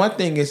 But my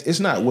thing is, it's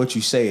not what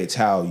you say, it's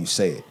how you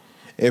say it.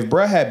 If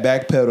bruh had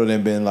backpedaled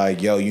and been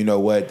like, yo, you know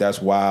what,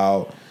 that's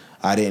wild,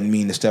 I didn't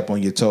mean to step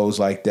on your toes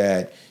like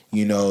that,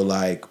 you know,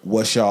 like,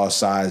 what's y'all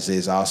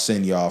sizes, I'll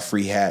send y'all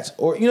free hats,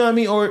 or, you know what I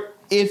mean? Or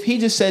if he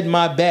just said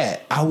my bad,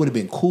 I would have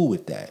been cool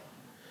with that.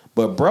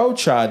 But bro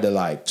tried to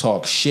like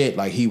talk shit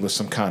like he was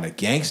some kind of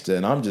gangster,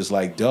 and I'm just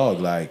like, dog,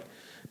 like,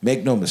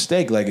 make no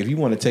mistake, like, if you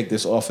want to take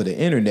this off of the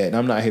internet, and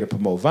I'm not here to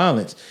promote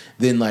violence,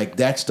 then like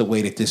that's the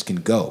way that this can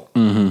go.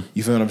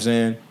 You feel what I'm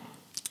saying?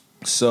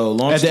 So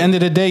at the end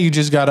of the day, you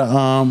just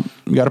gotta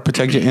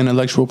protect your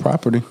intellectual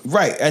property.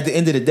 Right, at the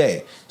end of the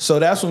day. So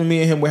that's when me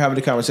and him were having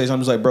the conversation.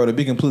 I'm just like, bro, to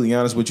be completely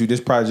honest with you, this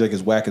project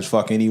is whack as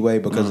fuck anyway,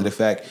 because of the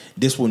fact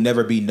this will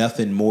never be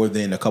nothing more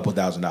than a couple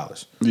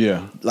 $1,000s.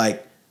 Yeah.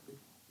 Like,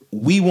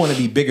 we want to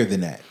be bigger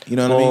than that. You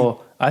know what I mean?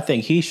 Well, I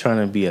think he's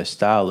trying to be a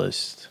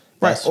stylist.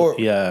 Right. Or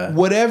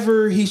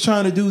whatever he's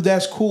trying to do,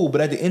 that's cool.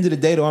 But at the end of the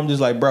day, though, I'm just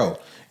like, bro,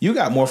 You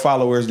got more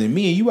followers than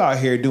me, and you out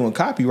here doing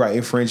copyright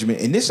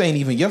infringement, and this ain't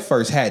even your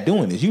first hat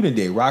doing this. You done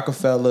did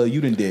Rockefeller,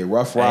 you done did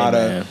Rough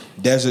Rider,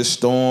 Desert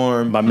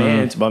Storm. My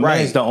man's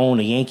don't own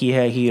a Yankee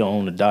hat, he don't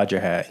own a Dodger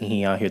hat, and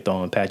he out here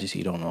throwing patches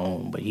he don't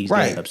own, but he's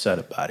getting upset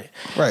about it.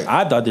 Right.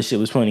 I thought this shit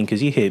was funny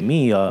because he hit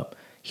me up.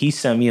 He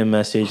sent me a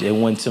message. It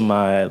went to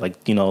my, like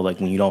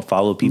when you don't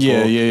follow people.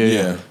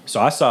 Yeah.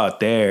 So I saw it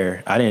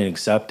there. I didn't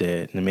accept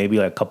it. And maybe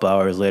like a couple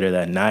hours later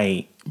that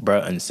night,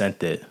 bro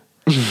unsent it.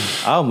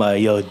 I'm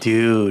like, yo,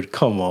 dude,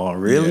 come on,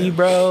 really,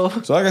 bro?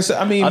 So like I said,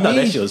 I thought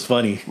that shit was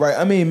funny. Right.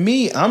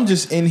 I'm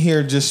just in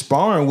here just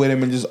sparring with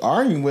him and just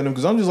arguing with him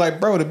because I'm just like,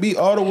 bro, to be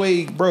all the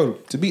way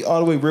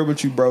real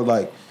with you, bro,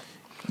 like,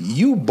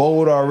 you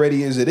bold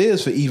already as it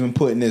is for even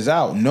putting this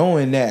out,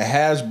 knowing that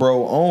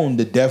Hasbro owned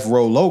the Death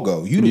Row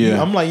logo.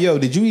 I'm like, yo,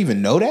 did you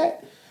even know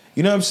that?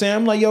 You know what I'm saying?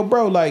 I'm like, yo,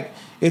 bro, like,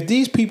 if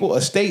these people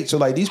estates or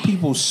like these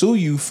people sue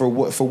you for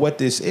what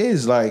this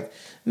is, like,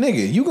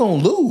 nigga, you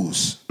gonna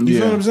lose. You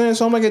know what I'm saying?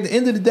 So I'm like, at the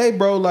end of the day,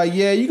 bro, like,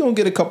 yeah, you gonna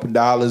get a couple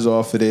dollars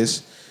off of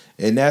this,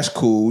 and that's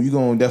cool. You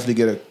gonna definitely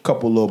get a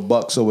couple little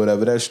bucks or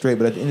whatever. That's straight.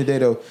 But at the end of the day,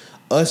 though,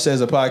 us as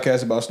a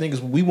podcast about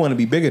sneakers, we want to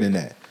be bigger than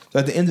that. So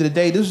at the end of the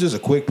day, this was just a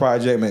quick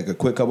project, make a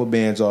quick couple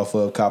bands off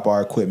of, cop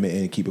our equipment,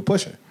 and keep it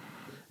pushing.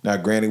 Now,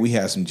 granted, we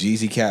had some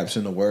Jeezy caps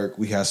in the work.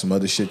 We had some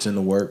other shits in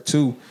the work,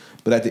 too.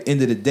 But at the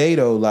end of the day,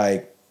 though,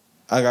 like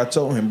I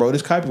told him, bro,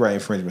 this copyright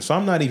infringement. So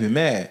I'm not even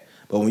mad.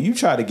 But when you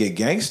try to get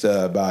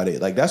gangsta about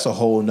it, like, that's a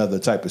whole nother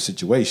type of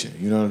situation.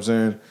 You know what I'm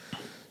saying?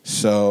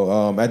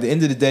 So at the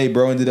end of the day,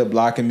 bro ended up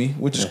blocking me,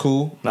 which is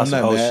cool. That's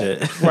I'm not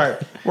mad. Shit.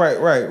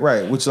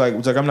 Right. Which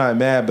like I'm not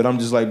mad, but I'm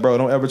just like, bro,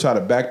 don't ever try to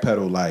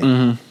backpedal,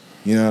 like.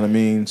 You know what I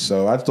mean?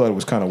 So I thought it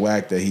was kind of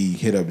whack that he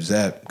hit up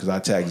Zepp because I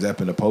tagged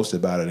Zepp in the post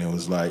about it and it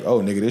was like,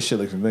 oh, nigga, this shit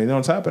looks familiar. And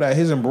on top of that,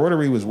 his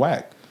embroidery was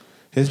whack.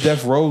 His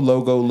Death Row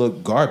logo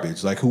looked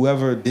garbage. Like,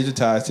 whoever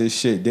digitized his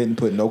shit didn't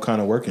put no kind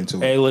of work into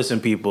it. Hey,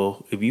 listen,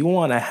 people. If you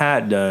want a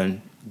hat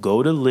done,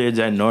 go to Lids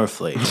at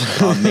Northlake.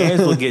 Our mans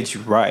will get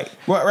you right.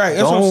 Right.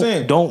 That's what I'm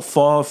saying. Don't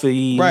fall for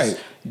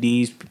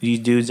these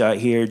dudes out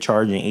here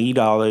charging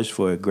 $80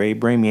 for a gray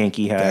brim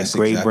Yankee hat, that's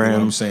gray exactly brim,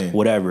 what I'm saying.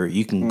 Whatever.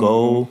 You can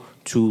go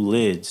to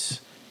Lids.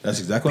 That's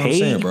exactly what I'm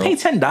saying, bro. Pay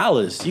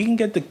 $10. You can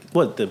get the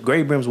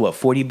gray brim's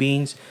 40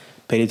 beans.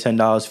 Pay the $10,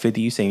 $50.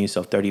 You save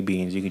yourself 30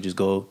 beans. You can just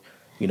go,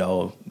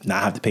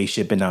 not have to pay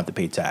shipping, not have to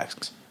pay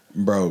tax.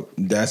 Bro,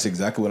 that's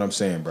exactly what I'm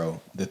saying,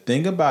 bro. The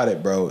thing about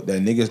it, bro,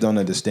 that niggas don't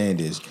understand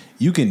is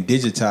you can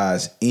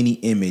digitize any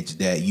image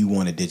that you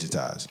want to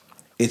digitize.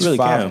 It's really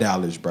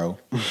 $5, bro.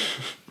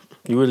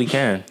 You really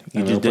can.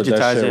 You just digitize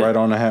that shit right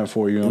on the hat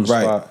for you on the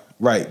spot.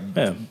 Right.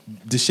 Yeah.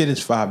 The shit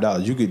is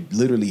 $5. You could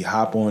literally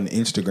hop on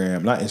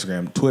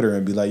Twitter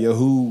and be like,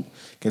 yo,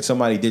 can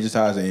somebody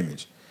digitize an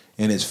image?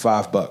 And it's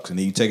 $5. And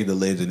then you take it to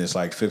Lids and it's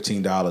like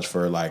 $15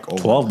 for like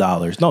over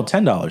 $12. No,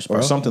 $10, bro.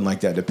 Or something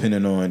like that,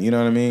 depending on, you know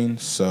what I mean?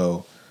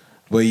 So,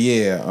 but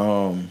yeah,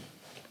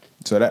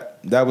 so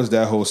that was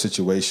that whole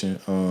situation.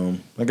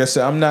 Like I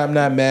said, I'm not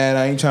mad.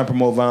 I ain't trying to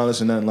promote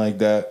violence or nothing like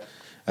that.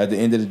 At the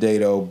end of the day,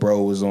 though,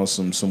 bro was on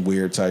some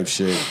weird type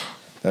shit.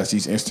 That's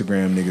these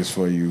Instagram niggas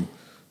for you.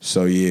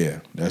 So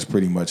yeah, that's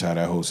pretty much how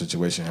that whole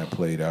situation had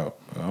played out.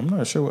 I'm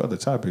not sure what other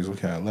topics we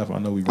had left. I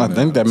know we. I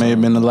think that may have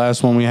been the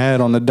last one we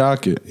had on the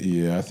docket.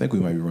 Yeah, I think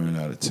we might be running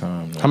out of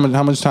time.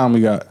 How much time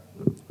we got?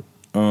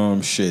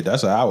 Shit,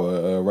 that's an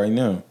hour right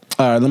now.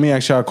 All right, let me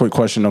ask y'all a quick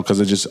question though, because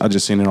I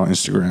just seen it on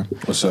Instagram.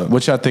 What's up?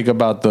 What y'all think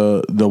about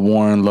the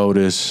Warren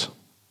Lotus,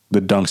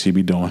 the dunks he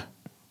be doing?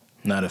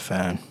 Not a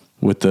fan.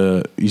 With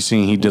you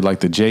seen he did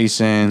like the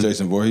Jason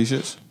Voorhees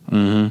shits.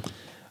 Mm-hmm.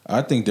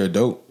 I think they're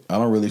dope. I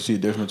don't really see a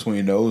difference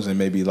between those and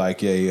maybe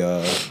like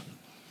a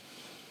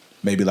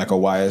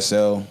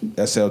YSL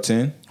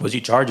SL10. What's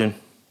he charging? I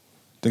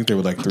think they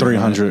were like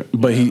 300.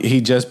 But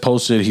he just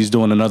posted he's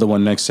doing another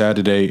one next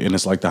Saturday and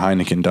it's like the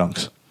Heineken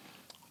dunks.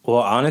 Well,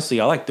 honestly,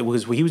 I like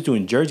because he was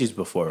doing jerseys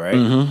before, right?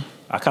 Mm-hmm.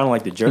 I kind of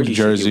like the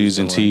jerseys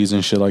and tees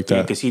and shit like that.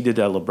 Yeah, because he did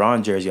that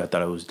LeBron jersey. I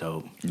thought it was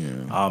dope.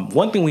 Yeah.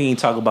 One thing we didn't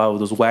talk about was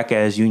those whack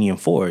ass Union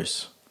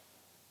 4s.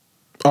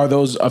 Are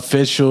those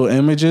official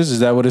images?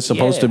 Is that what it's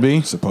supposed to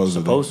be?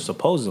 Supposedly. Those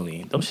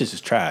shits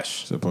is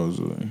trash.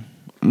 Supposedly.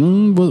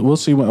 We'll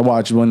see.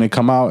 Watch when they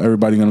come out.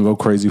 Everybody gonna go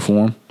crazy for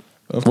them.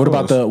 What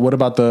about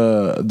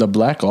the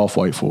black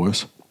Off-White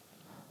 4s?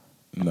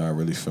 Not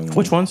really feeling.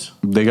 Which ones?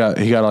 He got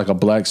like a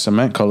black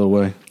cement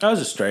colorway. That was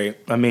just straight.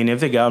 I mean, if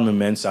they got them in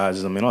men's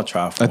sizes, I'll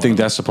try for them. I think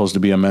that's supposed to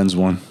be a men's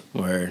one.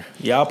 Word.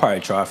 Yeah, I'll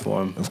probably try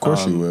for them. Of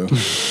course you will.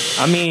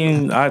 I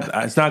mean,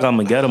 it's not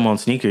gonna get them on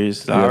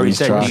sneakers. I already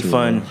said it'd be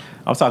fun.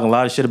 I'm talking a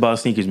lot of shit about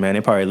sneakers, man.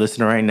 They probably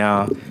listening right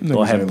now.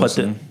 Go ahead and put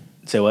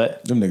say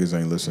what? Them niggas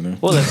ain't listening.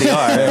 Well, if they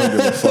are, they don't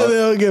give a fuck. They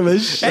don't give a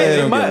shit. They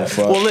don't give a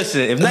fuck. Well,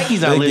 listen, if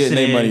Nike's not listening, they getting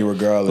their money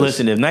regardless.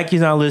 Listen, if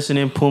Nike's not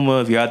listening, Puma,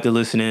 if you're out there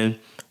listening,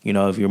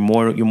 if you're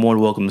more than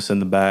welcome to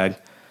send the bag.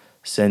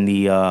 Send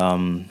the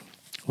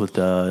with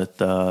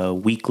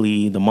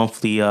the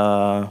monthly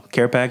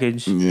care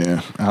package.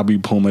 Yeah, I'll be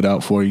Puma'd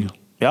out for you.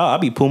 Yeah, I'll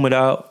be Puma'd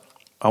out.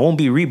 I won't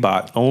be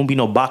Reebok. I won't be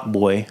no Bach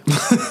boy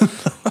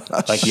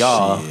like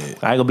y'all.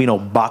 Shit. I ain't gonna be no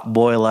Bach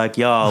boy like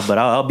y'all, but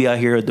I'll be out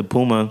here at the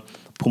Puma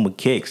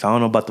kicks. I don't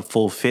know about the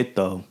full fit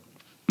though.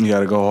 You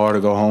gotta go hard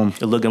or go home.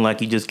 You're looking like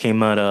you just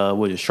came out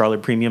of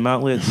Charlotte Premium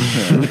Outlets.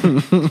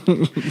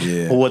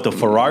 Yeah. Or what the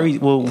Ferrari?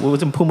 Well,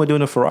 wasn't Puma doing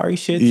the Ferrari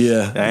shit?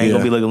 Yeah. I ain't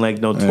gonna be looking like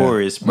no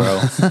tourist,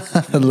 bro.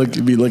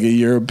 Be looking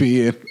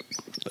European.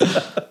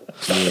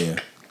 Yeah.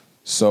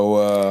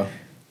 So,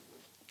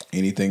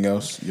 anything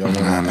else y'all want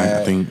to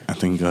add? I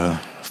think.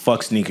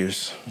 Fuck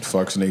sneakers.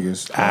 Fuck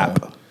sneakers.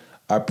 App.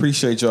 I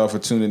appreciate y'all for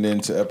tuning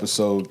in to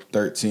episode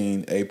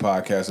 13, a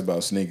podcast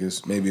about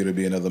sneakers. Maybe it'll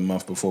be another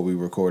month before we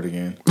record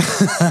again.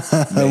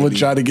 We'll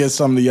try to get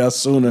some to y'all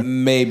sooner.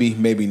 Maybe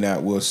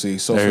not. We'll see.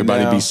 So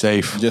everybody for now, be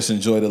safe. Just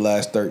enjoy the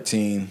last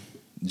 13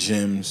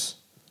 gems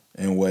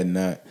and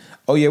whatnot.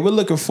 Oh yeah, we're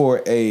looking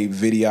for a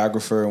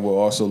videographer, and we're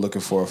also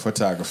looking for a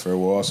photographer.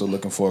 We're also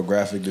looking for a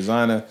graphic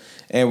designer,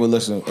 and we're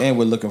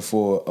looking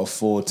for a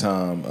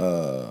full-time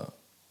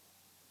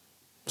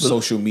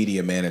social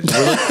media manager,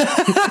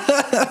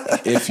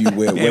 if you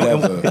will,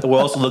 whatever. We're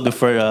also looking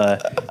for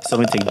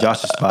someone to take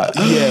Josh's spot.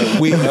 Yeah,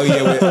 we're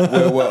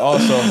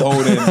also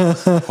holding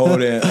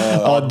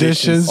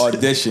auditions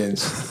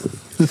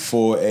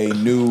for a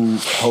new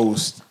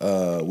host.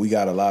 We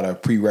got a lot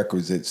of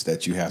prerequisites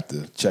that you have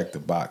to check the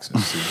box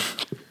and see,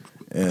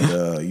 and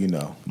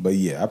but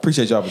yeah, I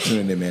appreciate y'all for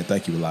tuning in, man.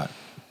 Thank you a lot,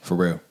 for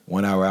real.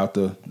 1 hour out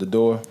the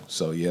door.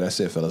 So yeah, that's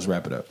it, fellas.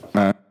 Wrap it up.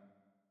 All right.